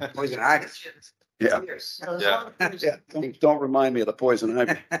lucky. Poison ivy. Yeah. Yeah. Don't remind me of the poison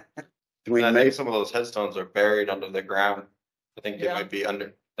ivy. I think some of those headstones are buried under the ground. I think they might be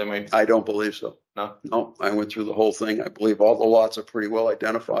under. They might. I don't believe so. No, I went through the whole thing. I believe all the lots are pretty well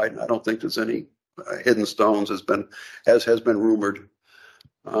identified. I don't think there's any hidden stones as has been rumored.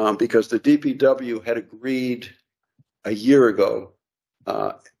 Because the DPW had agreed a year ago,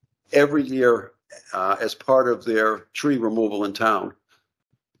 every year as part of their tree removal in town.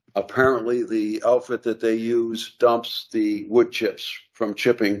 Apparently, the outfit that they use dumps the wood chips from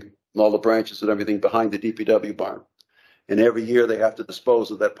chipping all the branches and everything behind the DPW barn. And every year they have to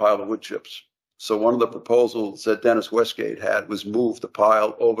dispose of that pile of wood chips. So one of the proposals that Dennis Westgate had was move the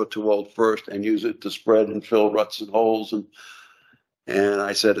pile over to Old First and use it to spread and fill ruts and holes. And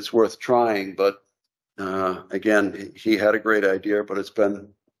I said, it's worth trying. But again, he had a great idea, but it's been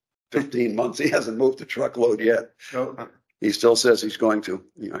 15 months. He hasn't moved the truckload yet. He still says he's going to.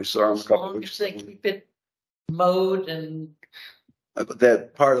 I saw him a couple of weeks ago. As long as they keep it mowed and. But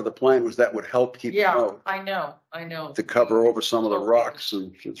that part of the plan was that would help keep it mowed. I know. To cover over some of the rocks,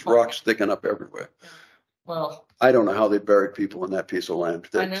 and it's rocks sticking up everywhere. Well, I don't know how they buried people in that piece of land.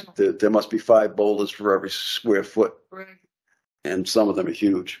 There must be 5 boulders for every square foot. Right. And some of them are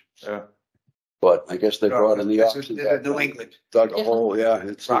huge. Yeah. But I guess they brought in the oxen. New England. Dug a hole, it's New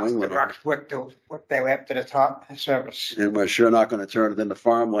Rocks, the England. rocks worked their way up to the top of the surface. And we're sure not going to turn it into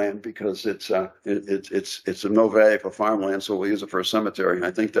farmland because it's of no value for farmland, so we'll use it for a cemetery.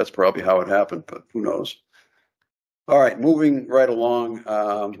 I think that's probably how it happened, but who knows? All right, moving right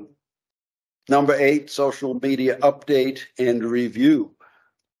along. Number 8, social media update and review.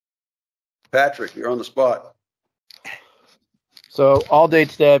 Patrick, you're on the spot. So all day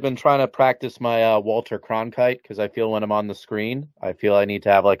today, I've been trying to practice my Walter Cronkite because I feel when I'm on the screen, I feel I need to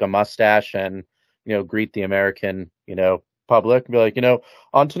have like a mustache and, greet the American, public and be like,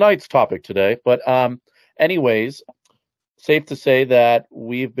 on tonight's topic today. But anyways, safe to say that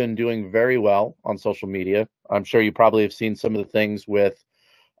we've been doing very well on social media. I'm sure you probably have seen some of the things with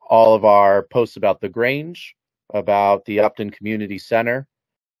all of our posts about the Grange, about the Upton Community Center.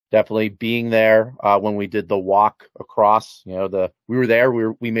 Definitely being there when we did the walk across, we were there,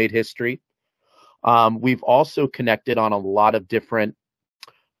 we made history. We've also connected on a lot of different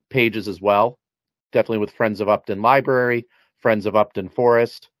pages as well. Definitely with Friends of Upton Library, Friends of Upton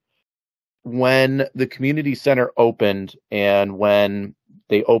Forest. When the community center opened and when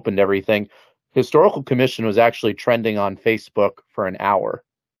they opened everything, Historical Commission was actually trending on Facebook for an hour.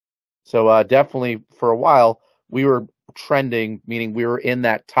 So definitely for a while, we were trending, meaning we were in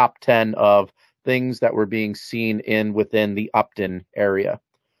that top 10 of things that were being seen within the Upton area.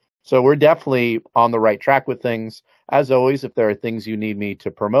 So we're definitely on the right track with things. As always, if there are things you need me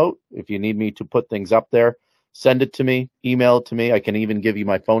to promote, if you need me to put things up there, send it to me, email it to me. I can even give you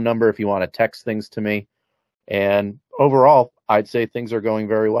my phone number if you want to text things to me. And overall, I'd say things are going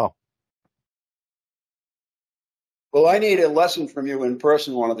very well. Well, I need a lesson from you in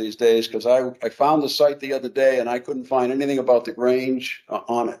person one of these days because I found the site the other day and I couldn't find anything about the Grange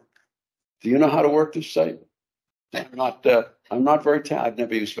on it. Do you know how to work this site? I'm not very talented. I've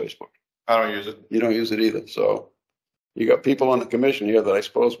never used Facebook. I don't use it. You don't use it either. So you got people on the commission here that I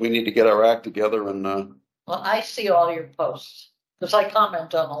suppose we need to get our act together and. Well, I see all your posts because I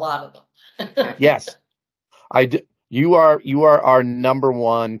comment on a lot of them. Yes, I do. You are our number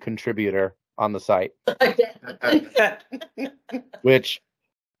one contributor on the site. Which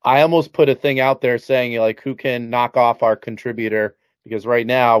I almost put a thing out there saying who can knock off our contributor, because right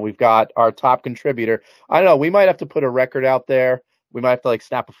now we've got our top contributor. I don't know, we might have to put a record out there. We might have to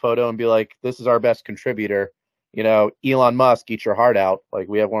snap a photo and be like, this is our best contributor. Elon Musk, eat your heart out.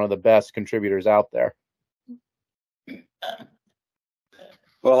 We have one of the best contributors out there.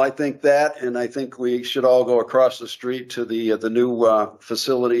 Well, I think that, and I think we should all go across the street to the new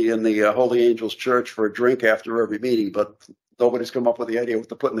facility in the Holy Angels Church for a drink after every meeting. But nobody's come up with the idea what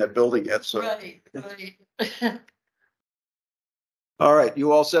to put in that building yet. So, right. All right,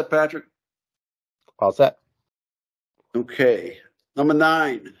 you all set, Patrick? All set. Okay, number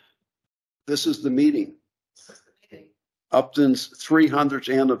 9. This is the meeting. Upton's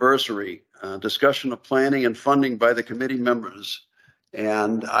 300th anniversary. Discussion of planning and funding by the committee members.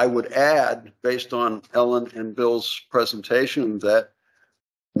 And I would add, based on Ellen and Bill's presentation, that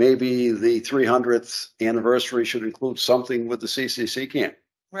maybe the 300th anniversary should include something with the CCC camp.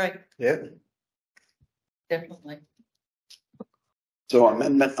 Right, Yeah. definitely. So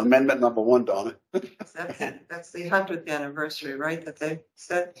amendment number 1, Donna. That's the 100th anniversary, right, that they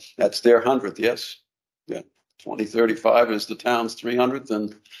said? That's their 100th, yes. Yeah. 2035 is the town's 300th,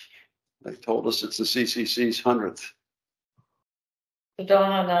 and they told us it's the CCC's 100th.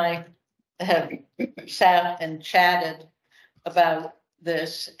 Donna and I have sat and chatted about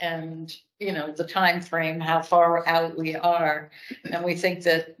this and, you know, the time frame, how far out we are. And we think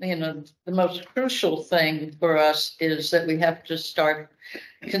that, you know, the most crucial thing for us is that we have to start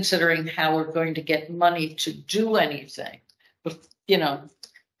considering how we're going to get money to do anything. But, you know,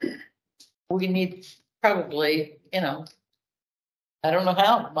 we need probably, you know, I don't know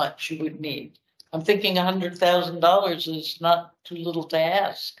how much you would need. I'm thinking $100,000 is not too little to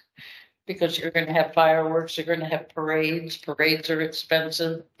ask, because you're going to have fireworks, you're going to have parades. Parades are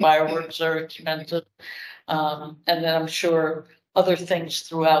expensive, fireworks are expensive, and then I'm sure other things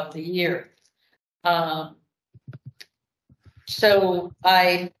throughout the year. So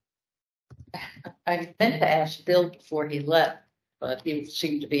I meant to ask Bill before he left, but he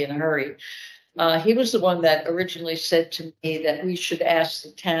seemed to be in a hurry. He was the one that originally said to me that we should ask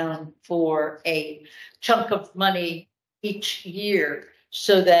the town for a chunk of money each year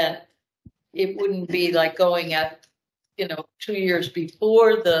so that it wouldn't be like going at, you know, 2 years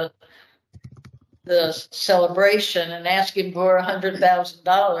before the celebration and asking for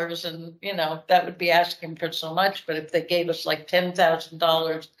 $100,000, and, you know, that would be asking for so much. But if they gave us like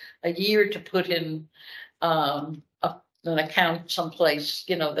 $10,000 a year to put in an account someplace,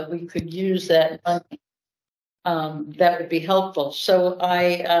 you know, that we could use that money, that would be helpful. So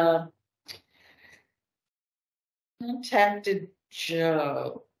I contacted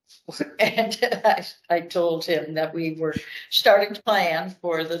Joe, and I told him that we were starting to plan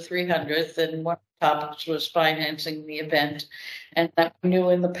for the 300th, and one of the topics was financing the event, and I knew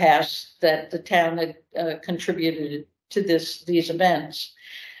in the past that the town had contributed to these events.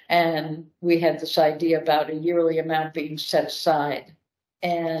 And we had this idea about a yearly amount being set aside.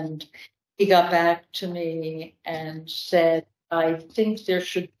 And he got back to me and said, I think there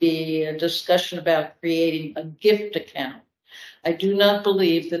should be a discussion about creating a gift account. I do not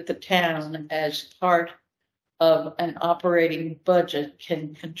believe that the town, as part of an operating budget,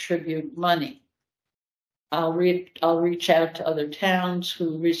 can contribute money. I'll reach out to other towns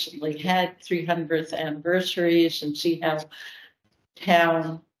who recently had 300th anniversaries and see how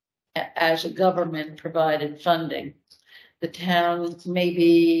town as a government provided funding. The town may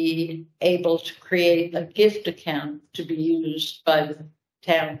be able to create a gift account to be used by the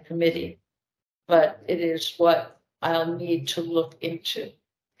town committee, but it is what I'll need to look into.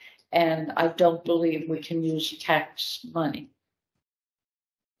 And I don't believe we can use tax money.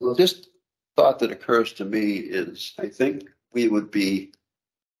 Well, just thought that occurs to me is I think we would be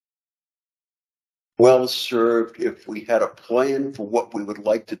well served if we had a plan for what we would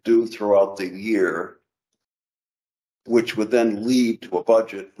like to do throughout the year, which would then lead to a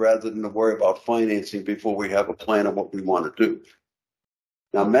budget rather than to worry about financing before we have a plan of what we want to do.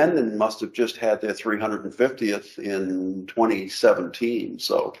 Now, Mendon must have just had their 350th in 2017,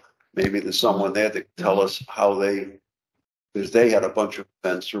 so maybe there's someone there that can tell us how because they had a bunch of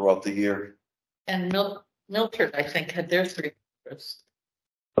events throughout the year. And Milford, I think, had their 300th.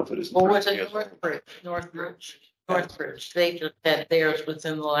 Or was it Northbridge? They just had theirs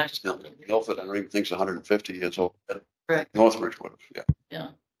within the last. No, Milford, I don't even think it's 150 years old. Right. Northbridge would have, Yeah.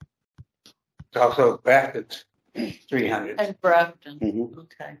 It's also Grafton's 300. And Grafton. Mm-hmm.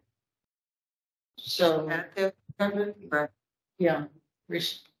 Okay. So, yeah.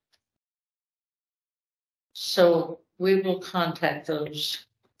 So we will contact those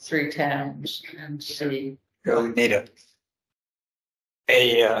 3 towns and see. So we need a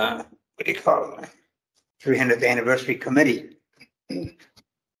what do you call it? 300th anniversary committee.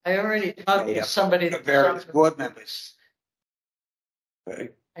 I already talked to somebody. Various board members.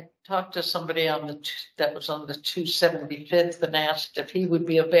 Okay. I talked to somebody that was on the 275th and asked if he would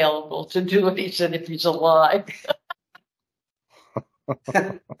be available to do it. He said if he's alive.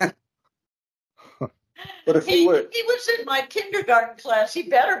 But if he was in my kindergarten class, he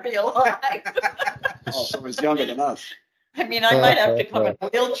better be alive. Oh, so he's younger than us. I mean, I might have to come in a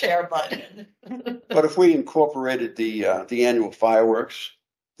wheelchair, but. But if we incorporated the annual fireworks,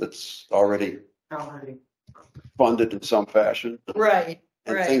 that's already funded in some fashion. Right.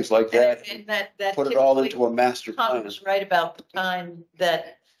 And right. things like that. And that put it all into a master plan. Comes right about the time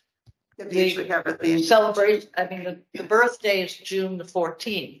that the celebration. I mean, the birthday is June the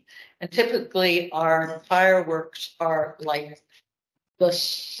 14th, and typically our fireworks are like the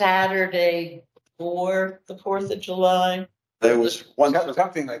Saturday before the 4th of July. There was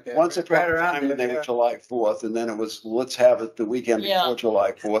Something like that. once upon Right a around time, there, they were yeah. July 4th, and then it was, let's have it the weekend Yeah. before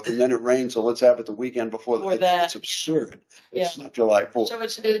July 4th, and then it rained, so let's have it the weekend before. Before that. It's absurd. It's Yeah. not July 4th. So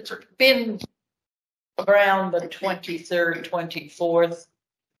it's been around the 23rd, 24th.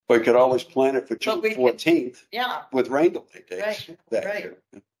 But you could always plan it for But June we could- 14th Yeah, with rain delay days. Right, that right. year.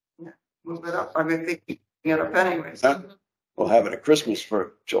 Move it up. I mean, they keep it up anyways. Huh? We'll have it at Christmas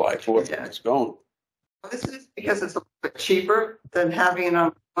for July 4th. Yeah. It's going. Well, this is because it's a little bit cheaper than having it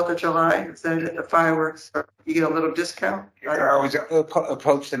on 4th of July, instead of the fireworks, you get a little discount. I always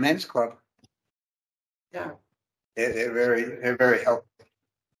approach the men's club. Yeah. They're very helpful.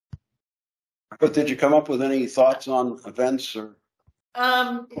 But did you come up with any thoughts on events or?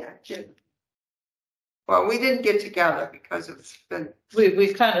 Yeah, kid. Well, we didn't get together because it's been,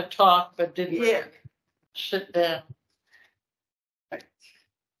 we kind of talked, but didn't yeah. sit down.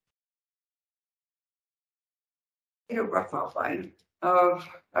 A rough outline of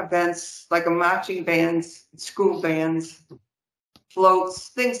events like a marching bands, school bands, floats,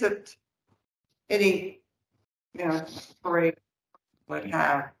 things that any, parade would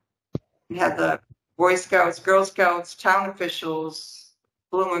have. We had the Boy Scouts, Girl Scouts, town officials,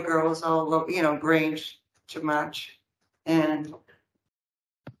 Bloomer girls, all over, Grange to march. And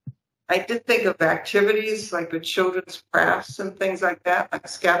I did think of activities like the children's crafts and things like that, like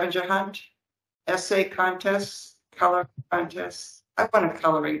scavenger hunt, essay contests, color contests. I won a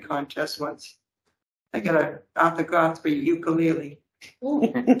coloring contest once. I got a Arthur Godfrey ukulele.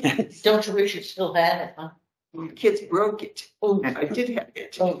 Don't you wish you still had it, huh? My kids broke it. Oh, I did have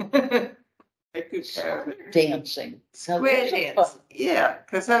it. Oh. I could have it. dancing. Square Sounds dance. fun. Yeah,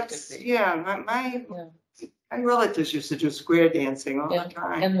 because that's, my relatives used to do square dancing all the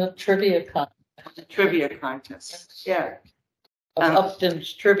time. And the trivia Trivia contests. Yeah. of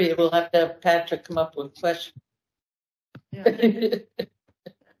Upton's trivia, we'll have to have Patrick come up with questions.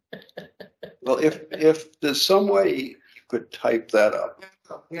 Well, if there's some way you could type that up,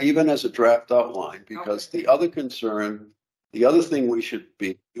 even as a draft outline, because the other thing we should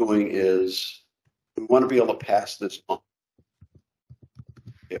be doing is we want to be able to pass this on.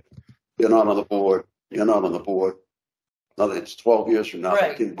 If you're not on the board, you're not on the board. Another, it's 12 years from now.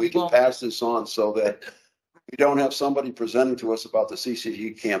 Right. We can pass this on so that we don't have somebody presenting to us about the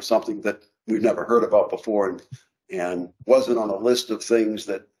CCG camp, something that we've never heard about before and wasn't on a list of things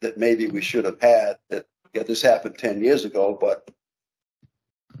that maybe we should have had. That, yeah, this happened 10 years ago, but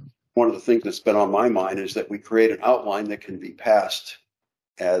one of the things that's been on my mind is that we create an outline that can be passed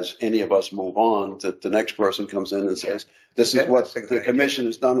as any of us move on, that the next person comes in and says, this is what the commission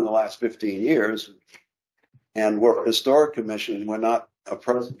has done in the last 15 years. And we're a historic commission. We're not a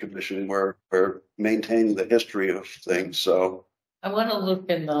present commission. We're maintaining the history of things. So I want to look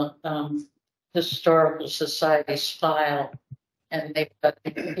in the Historical Society's file, and they've got,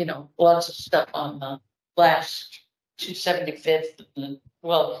 lots of stuff on the last 275th.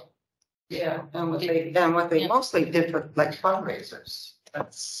 Yeah, and what they mostly did for like fundraisers.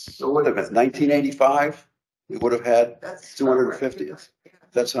 So what if it's 1985? We would have had That's 250th.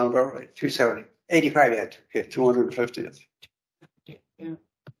 That sound about right? 270, 85, yeah, 250th. Yeah.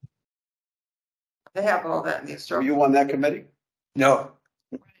 They have all that in the Were historical. you on that committee? No.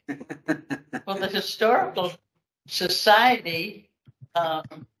 Well, the Historical Society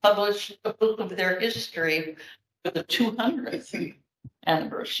published a book of their history for the 200th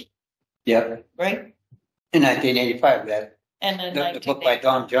anniversary, Yeah, right? in 1985, that, And in the book by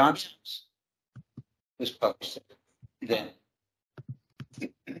Don Johnson was published then.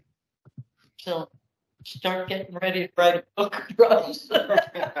 So start getting ready to write a book, Russ.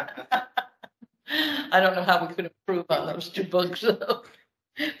 I don't know how we could improve on those two books, though.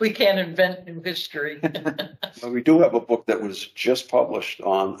 We can't invent new history. Well, we do have a book that was just published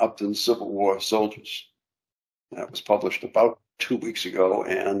on Upton's Civil War soldiers. That was published about 2 weeks ago,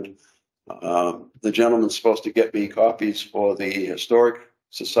 and the gentleman's supposed to get me copies for the Historic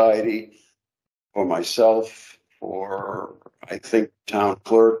Society, for myself, for I think town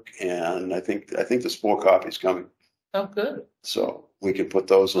clerk, and I think there's 4 copies coming, Oh, good. so we can put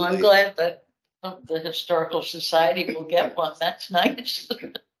those Well, in I'm glad that the Historical Society will get one. That's nice.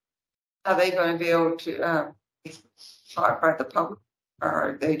 Are they going to be able to talk by the public, or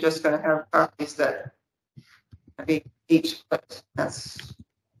are they just going to have copies that each? That's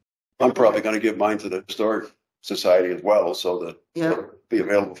I'm probably going to give mine to the Historic Society as well, so that it'll be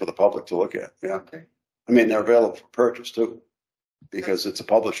available for the public to look at. Yeah, okay. I mean, they're available for purchase too, because it's a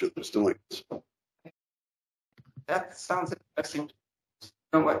publisher that's doing it. That sounds interesting. You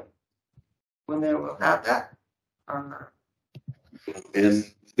know what? When they will have that? In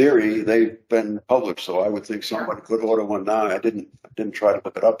theory, they've been published, so I would think somebody could order one now. I didn't try to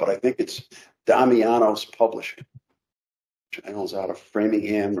look it up, but I think it's Damiano's Publishing. Which I know is out of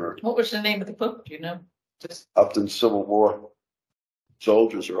Framingham or What was the name of the book? Do you know? Upton Civil War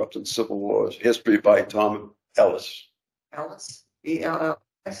Soldiers or Upton Civil Wars History by Tom Ellis. Ellis, ELLS.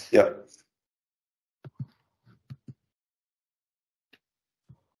 Yeah.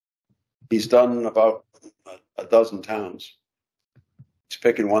 He's done about a dozen towns. He's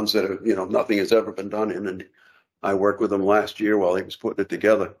picking ones that are, nothing has ever been done in. And I worked with him last year while he was putting it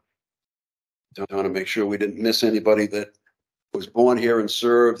together. Trying to make sure we didn't miss anybody that was born here and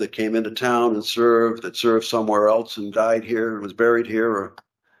served, that came into town and served, that served somewhere else and died here and was buried here, or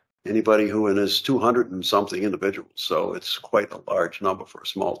anybody who in his 200 and something individuals. So it's quite a large number for a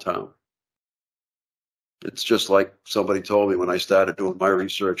small town. It's just like somebody told me when I started doing my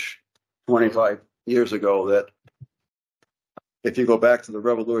research 25 years ago that if you go back to the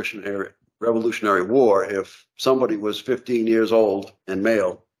Revolutionary War, if somebody was 15 years old and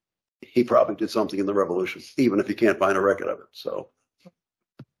male, he probably did something in the Revolution, even if you can't find a record of it. So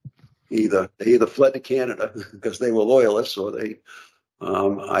they either fled to Canada because they were loyalists, or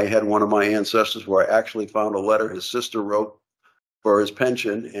I had one of my ancestors where I actually found a letter his sister wrote for his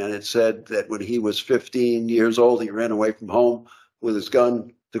pension, and it said that when he was 15 years old, he ran away from home with his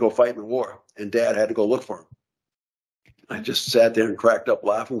gun to go fight in the war, and Dad had to go look for him. I just sat there and cracked up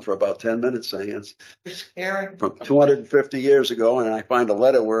laughing for about 10 minutes, saying it's scary. From 250 years ago. And I find a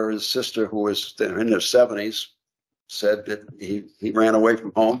letter where his sister, who was in her 70s, said that he ran away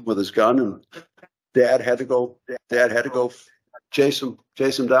from home with his gun, and Dad had to go chase him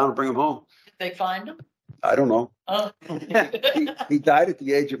down and bring him home. Did they find him? I don't know. Oh. He died at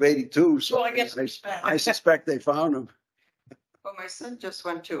the age of 82, so well, I suspect they found him. Well, my son just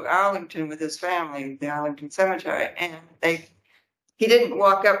went to Arlington with his family, the Arlington Cemetery, and he didn't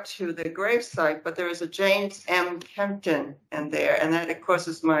walk up to the gravesite, but there is a James M. Kempton in there, and that, of course,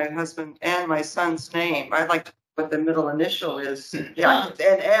 is my husband and my son's name. I'd like to know what the middle initial is. Yeah, it's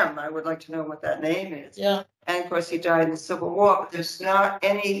NM. I would like to know what that name is. Yeah. And, of course, he died in the Civil War, but there's not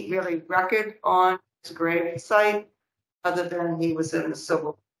any really record on his gravesite other than he was in the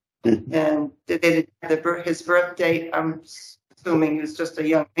Civil War. And they did his birth date, I'm assuming he was just a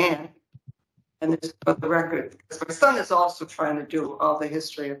young man. And this is for the record, because my son is also trying to do all the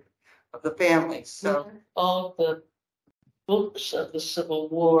history of the family. So all the books of the Civil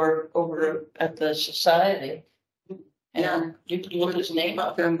War over at the Society. And you could look his name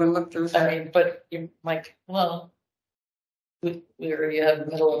up. And we'll look through that. I mean, but you're like, well, we already have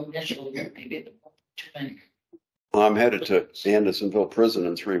middle initial, maybe too many. Well, I'm headed to Andersonville Prison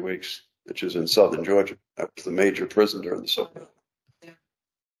in 3 weeks, which is in southern Georgia. That was the major prison during the Civil War.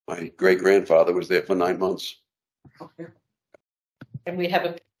 My great-grandfather was there for 9 months. Okay. And we have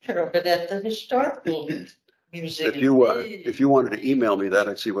a picture of it at the historical museum. If you wanted to email me that,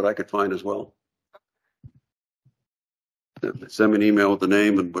 I'd see what I could find as well. Send me an email with the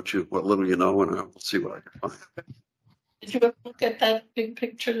name and what little you know, and I'll see what I can find. Did you ever look at that big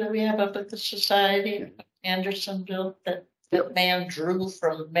picture that we have up at the Society, Andersonville, that man drew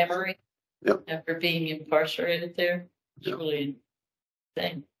from memory after being incarcerated there? It's really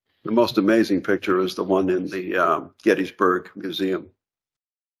thing. The most amazing picture is the one in the Gettysburg Museum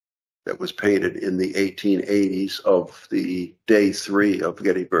that was painted in the 1880s of the day 3 of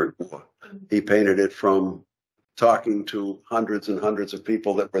Gettysburg War. He painted it from talking to hundreds and hundreds of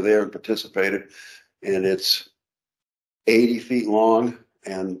people that were there and participated, and it's 80 feet long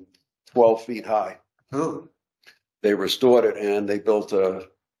and 12 feet high. They restored it and they built a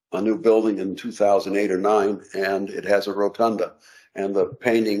new building in 2008 or 9, and it has a rotunda, and the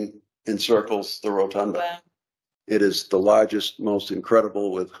painting encircles the rotunda. Wow. It is the largest, most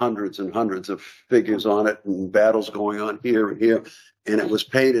incredible, with hundreds and hundreds of figures on it and battles going on here and here. And it was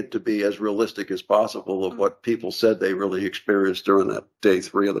painted to be as realistic as possible of what people said they really experienced during that day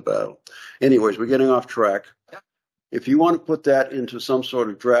 3 of the battle. Anyways, we're getting off track. If you want to put that into some sort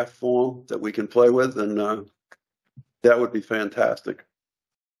of draft form that we can play with, then that would be fantastic.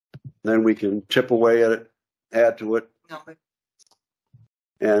 Then we can chip away at it, add to it,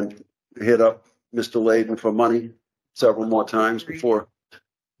 and hit up Mr. Layden for money several more times before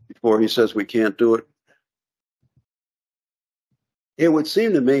he says we can't do it. It would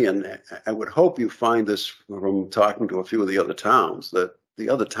seem to me, and I would hope you find this from talking to a few of the other towns, that the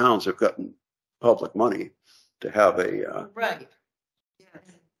other towns have gotten public money to have a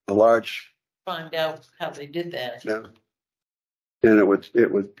large. Find out how they did that. Yeah. And it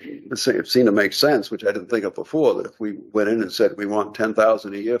would seem to make sense, which I didn't think of before, that if we went in and said we want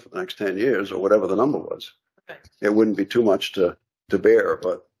 $10,000 a year for the next 10 years, or whatever the number was, it wouldn't be too much to to bear,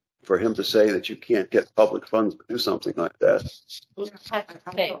 but for him to say that you can't get public funds to do something like that.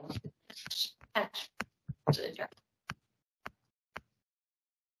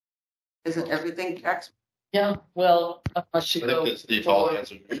 Isn't everything tax? Yeah, well, unless you I go think it's default for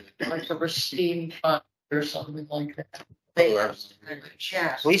answer. like a Racine fund or something like that.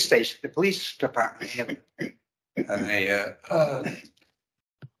 Yeah. Police station, the police department have a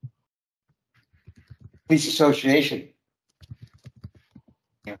police association.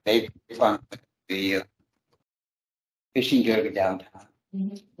 They fund the fishing derby downtown.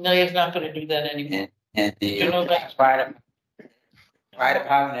 No, he's not gonna do that anymore. And the You know that. fire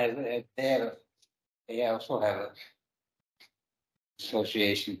department, they also have a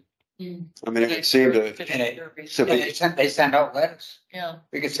association. I mean, it seemed to They send out letters. Yeah,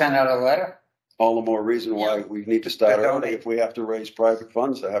 We could send out a letter. all the more reason why we need to start early if we have to raise private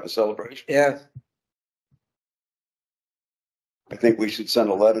funds to have a celebration. Yeah. I think we should send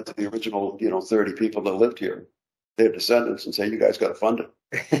a letter to the original, 30 people that lived here, their descendants, and say, you guys got to fund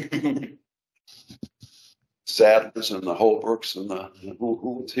it. Sadness and the Holbrooks and who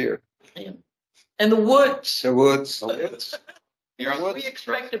was here. and the Woods. The Woods. We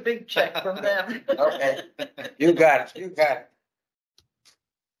expect a big check from them. Okay. You got it.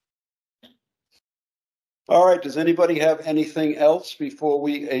 All right. Does anybody have anything else before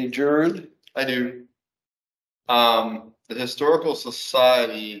we adjourn? I do. The Historical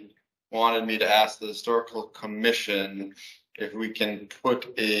Society wanted me to ask the Historical Commission if we can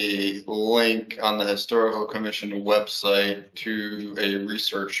put a link on the Historical Commission website to a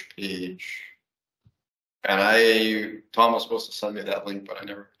research page. And Tom was supposed to send me that link, but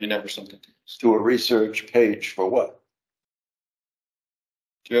he never sent it to us. To a research page for what?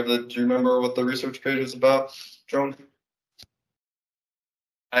 Do you remember what the research page is about, Joan?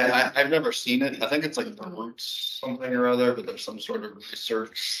 I've never seen it. I think it's like the roots something or other, but there's some sort of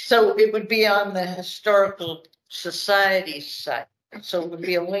research. So it would be on the Historical Society site. So it would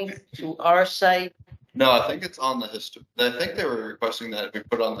be a link to our site. No, I think it's on the I think they were requesting that we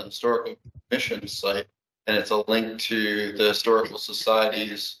put on the Historical Commission site, and it's a link to the Historical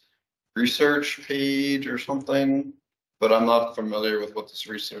Society's research page or something. But I'm not familiar with what this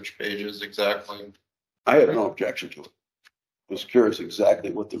research page is exactly. I have no objection to it. I was curious exactly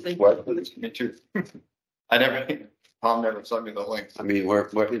what the requirement is. Me too. Tom never sent me the link. I mean, we're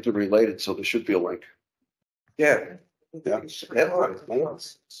interrelated, so there should be a link. Yeah. Yeah.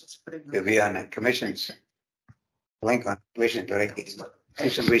 It'll be on the commission's link on commission to do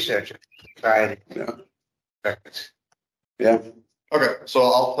some research. Try it. Yeah. Yeah. Okay, so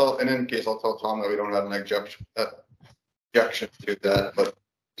I'll tell, and in case I'll tell Tom that we don't have an objection to that, but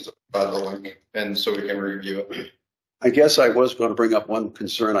by the link, and so we can review it. I guess I was going to bring up one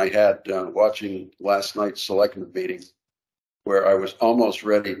concern I had watching last night's selectmen meeting, where I was almost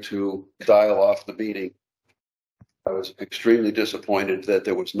ready to dial off the meeting. I was extremely disappointed that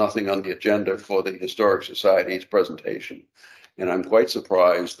there was nothing on the agenda for the Historic Society's presentation. And I'm quite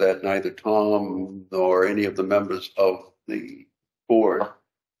surprised that neither Tom nor any of the members of the board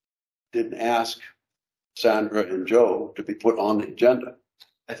didn't ask Sandra and Joe to be put on the agenda.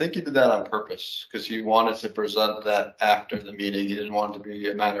 I think he did that on purpose because he wanted to present that after the meeting. He didn't want it to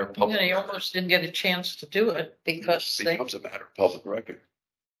be a matter of public. Yeah, he almost didn't get a chance to do it because It becomes a matter of public record.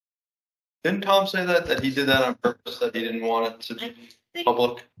 Didn't Tom say that he did that on purpose, that he didn't want it to be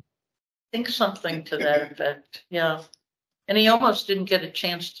public? think something to that effect. Yeah. And he almost didn't get a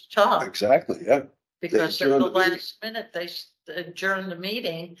chance to talk Exactly, yeah. because at the adjourned the meeting. last minute they adjourned the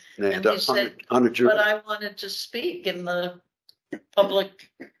meeting. And they And end he up said, unadjourned. but I wanted to speak in the public,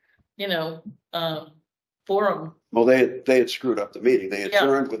 forum. Well, they had screwed up the meeting. They Yeah,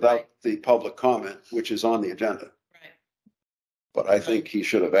 adjourned without right. the public comment, which is on the agenda. Right. But I think he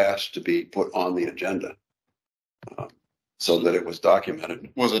should have asked to be put on the agenda so that it was documented.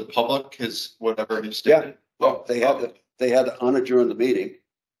 Was it public, his, whatever he Yeah, stated? well, they had to unadjourn the meeting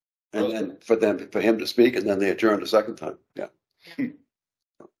and then for him to speak, and then they adjourned a second time. Yeah.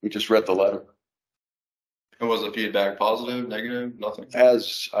 We just read the letter. And was the feedback positive, negative, nothing?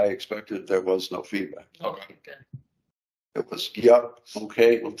 As I expected, there was no feedback. Okay. It was, yep,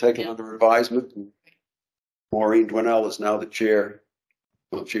 okay, we'll take it Yeah. under advisement. Maureen Dwinell is now the chair.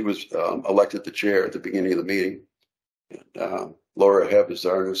 Well, she was elected the chair at the beginning of the meeting. And, Laura Hebb is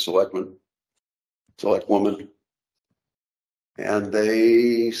our new select woman. And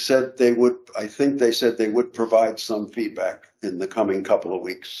they said I think they said they would provide some feedback in the coming couple of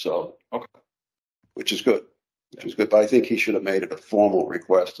weeks. So, Okay. which is good. But I think he should have made it a formal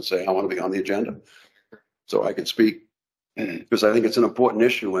request to say, I want to be on the agenda so I can speak, because I think it's an important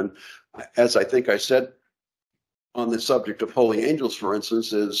issue. And as I think I said on the subject of Holy Angels, for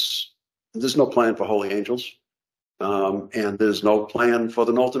instance, is there's no plan for Holy Angels. And there's no plan for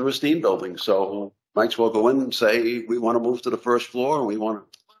the Knowlton Racine building. So might as well go in and say, we want to move to the first floor and we want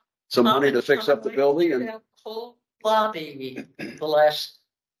some money to fix up the building. And whole lobby the last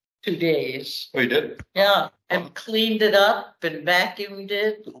 2 days. Oh, you did? Yeah, and cleaned it up and vacuumed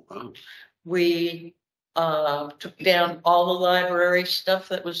it. oh, wow. We took down all the library stuff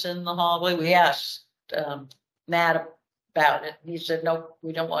that was in the hallway. We asked Matt about it. He said, no,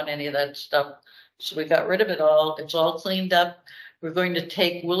 we don't want any of that stuff. So we got rid of it all. It's all cleaned up. We're going to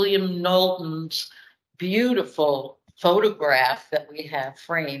take William Knowlton's beautiful photograph that we have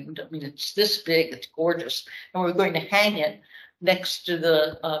framed. I mean, it's this big, it's gorgeous. And we're going to hang it next to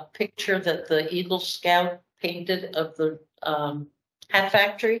the picture that the Eagle Scout painted of the hat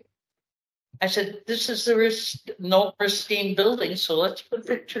factory. I said, this is the Knowlton Racine building, so let's put a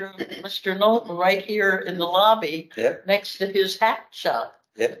picture of Mr. Knowlton right here in the lobby next to his hat shop.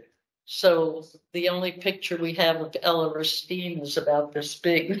 Yep. So the only picture we have of Ella Racine is about this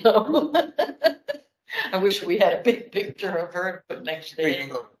big, though. I wish we had a big picture of her to put next to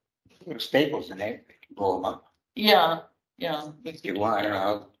it. Staples in there, blow them up. Yeah. If you want, I don't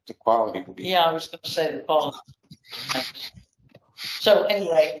know, the quality would be. Yeah, I was going to say the quality. So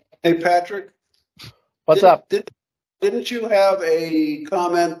anyway. Hey, Patrick. What's up? Didn't you have a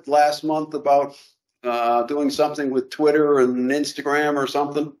comment last month about doing something with Twitter and Instagram or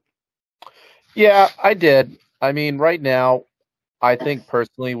something? Yeah, I did. I mean, right now, I think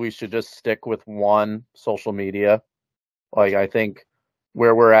personally we should just stick with one social media. Like, I think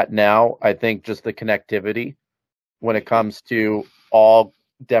where we're at now, I think just the connectivity when it comes to all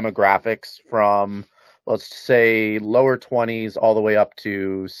demographics from, let's say, lower 20s all the way up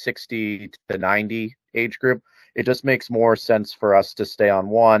to 60 to 90 age group, it just makes more sense for us to stay on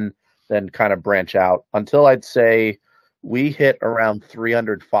one than kind of branch out. Until I'd say we hit around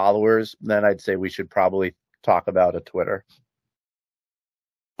 300 followers, then I'd say we should probably talk about a Twitter.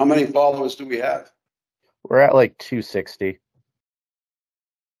 How many followers do we have? We're at like 260.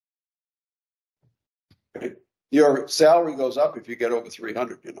 Okay. Your salary goes up if you get over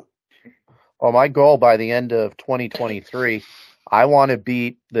 300, you know. Well, my goal by the end of 2023, I want to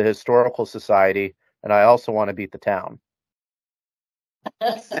beat the Historical Society, and I also want to beat the town.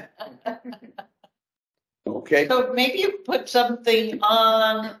 Okay. So maybe you put something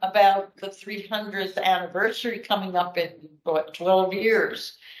on about the 300th anniversary coming up in 12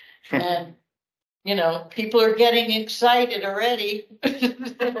 years. And, you know, people are getting excited already.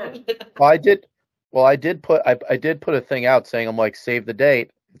 Well, I did put a thing out saying, I'm like, save the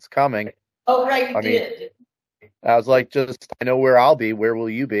date. It's coming. Oh, right, you did. I was like, I know where I'll be. Where will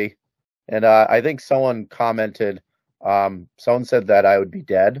you be? And I think someone commented, someone said that I would be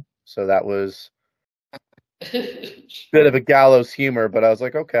dead. So that was a bit of a gallows humor, but I was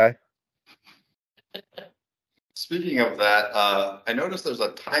like, okay. Speaking of that, I noticed there's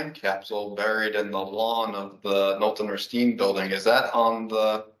a time capsule buried in the lawn of the Knowlton Racine building. Is that on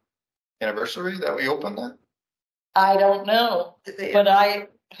the anniversary that we opened that? I don't know, but I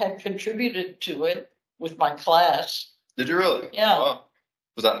had contributed to it with my class. Did you really? Yeah. Wow.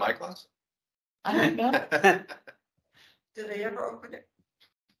 Was that my class? I don't know. Did they ever open it?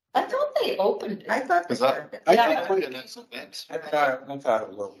 I thought they opened it. I thought. Is that? I Yeah. think a nice event. I thought it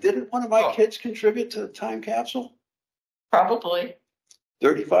was. didn't one of my Oh. kids contribute to the time capsule Probably.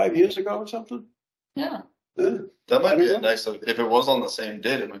 35 years ago or something? Yeah. Yeah. That might be I a don't know. nice, if it was on the same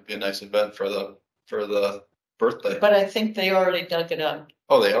date, it might be a nice event for the birthday. But I think they already dug it up.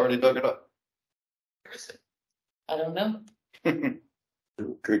 Oh, they already dug it up. I don't know.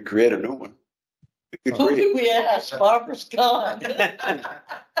 Could create a new one. Who did we ask? Barbara's gone.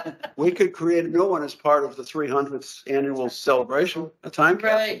 We could create a new one as part of the 300th annual celebration, a time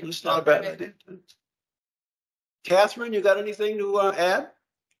capsule. Right. It's not a bad idea. Catherine, you got anything to add?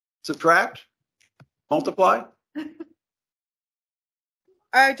 Subtract? Multiply?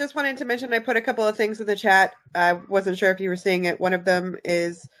 I just wanted to mention I put a couple of things in the chat. I wasn't sure if you were seeing it. One of them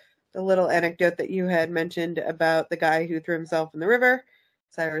is the little anecdote that you had mentioned about the guy who threw himself in the river,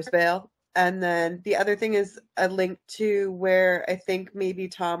 Cyrus Vale. And then the other thing is a link to where I think maybe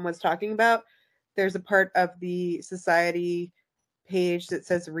Tom was talking about. There's a part of the society page that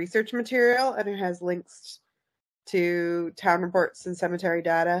says research material, and it has links to town reports and cemetery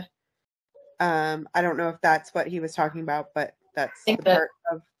data. I don't know if that's what he was talking about, but that's the part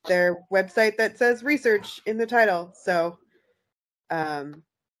of their website that says research in the title. So I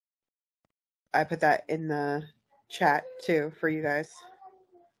put that in the chat too for you guys.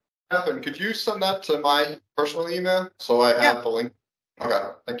 Catherine, could you send that to my personal email so I have the link? Okay,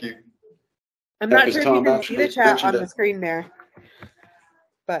 thank you. I'm not because sure if Tom you can see actually the chat mentioned on the it. screen there,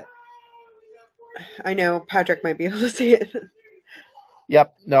 but I know Patrick might be able to see it.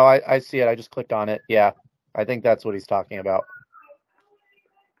 Yep. No, I see it. I just clicked on it. Yeah. I think that's what he's talking about.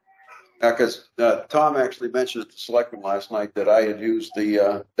 Because Tom actually mentioned at the selectmen last night that I had used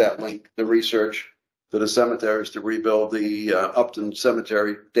the that link, the research to the cemeteries to rebuild the Upton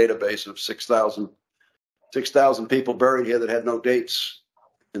Cemetery database of 6,000 people buried here that had no dates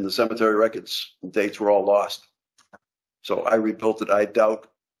in the cemetery records. The dates were all lost. So I rebuilt it. I doubt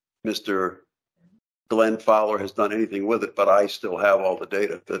Mr. Glenn Fowler has done anything with it, but I still have all the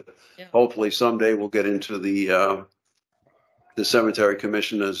data that hopefully someday we'll get into the Cemetery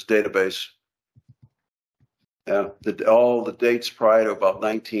Commissioner's database. Yeah, all the dates prior to about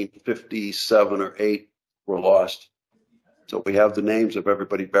 1957 or 8 were lost. So we have the names of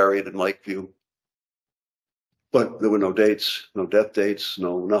everybody buried in Lakeview. But there were no dates, no death dates,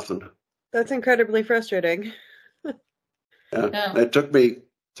 no nothing. That's incredibly frustrating. Yeah. It took me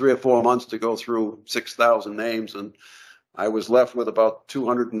 3 or 4 months to go through 6,000 names, and I was left with about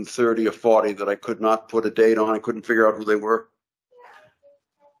 230 or 40 that I could not put a date on. I couldn't figure out who they were.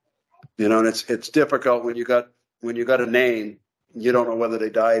 You know, and it's difficult when you got a name, you don't know whether they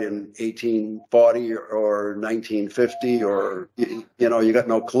died in 1840 or 1950, or you know, you got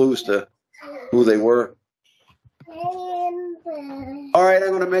no clues to who they were. All right, I'm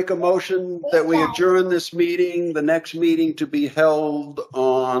going to make a motion that we adjourn this meeting. The next meeting to be held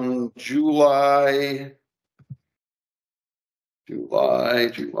on July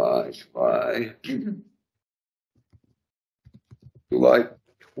 12th,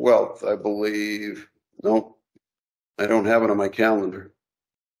 I believe. No, I don't have it on my calendar.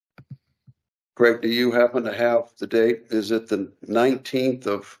 Craig, do you happen to have the date? Is it the 19th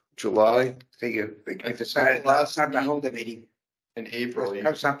of July? Figure, I decided last time to hold a meeting. In April.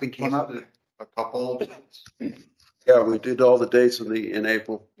 How something came up. A couple. Yeah, we did all the dates in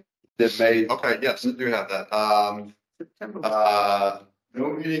April. Did May. Okay, yes, I do have that. September. No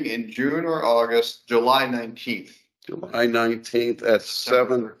meeting in June or August, July 19th. July 19th at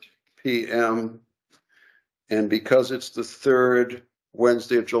 7 p.m. And because it's the third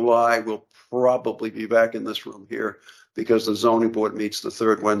Wednesday of July, we'll probably be back in this room here because the zoning board meets the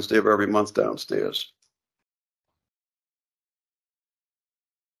third Wednesday of every month downstairs.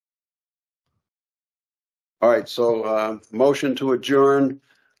 All right, so motion to adjourn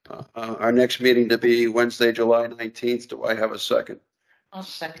our next meeting to be Wednesday, July 19th. Do I have a second? I'll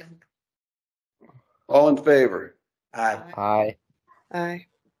second. All in favor? Aye. Aye.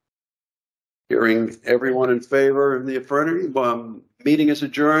 Hearing everyone in favor in the affirmative, meeting is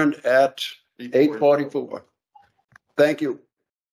adjourned at 8:44. Thank you.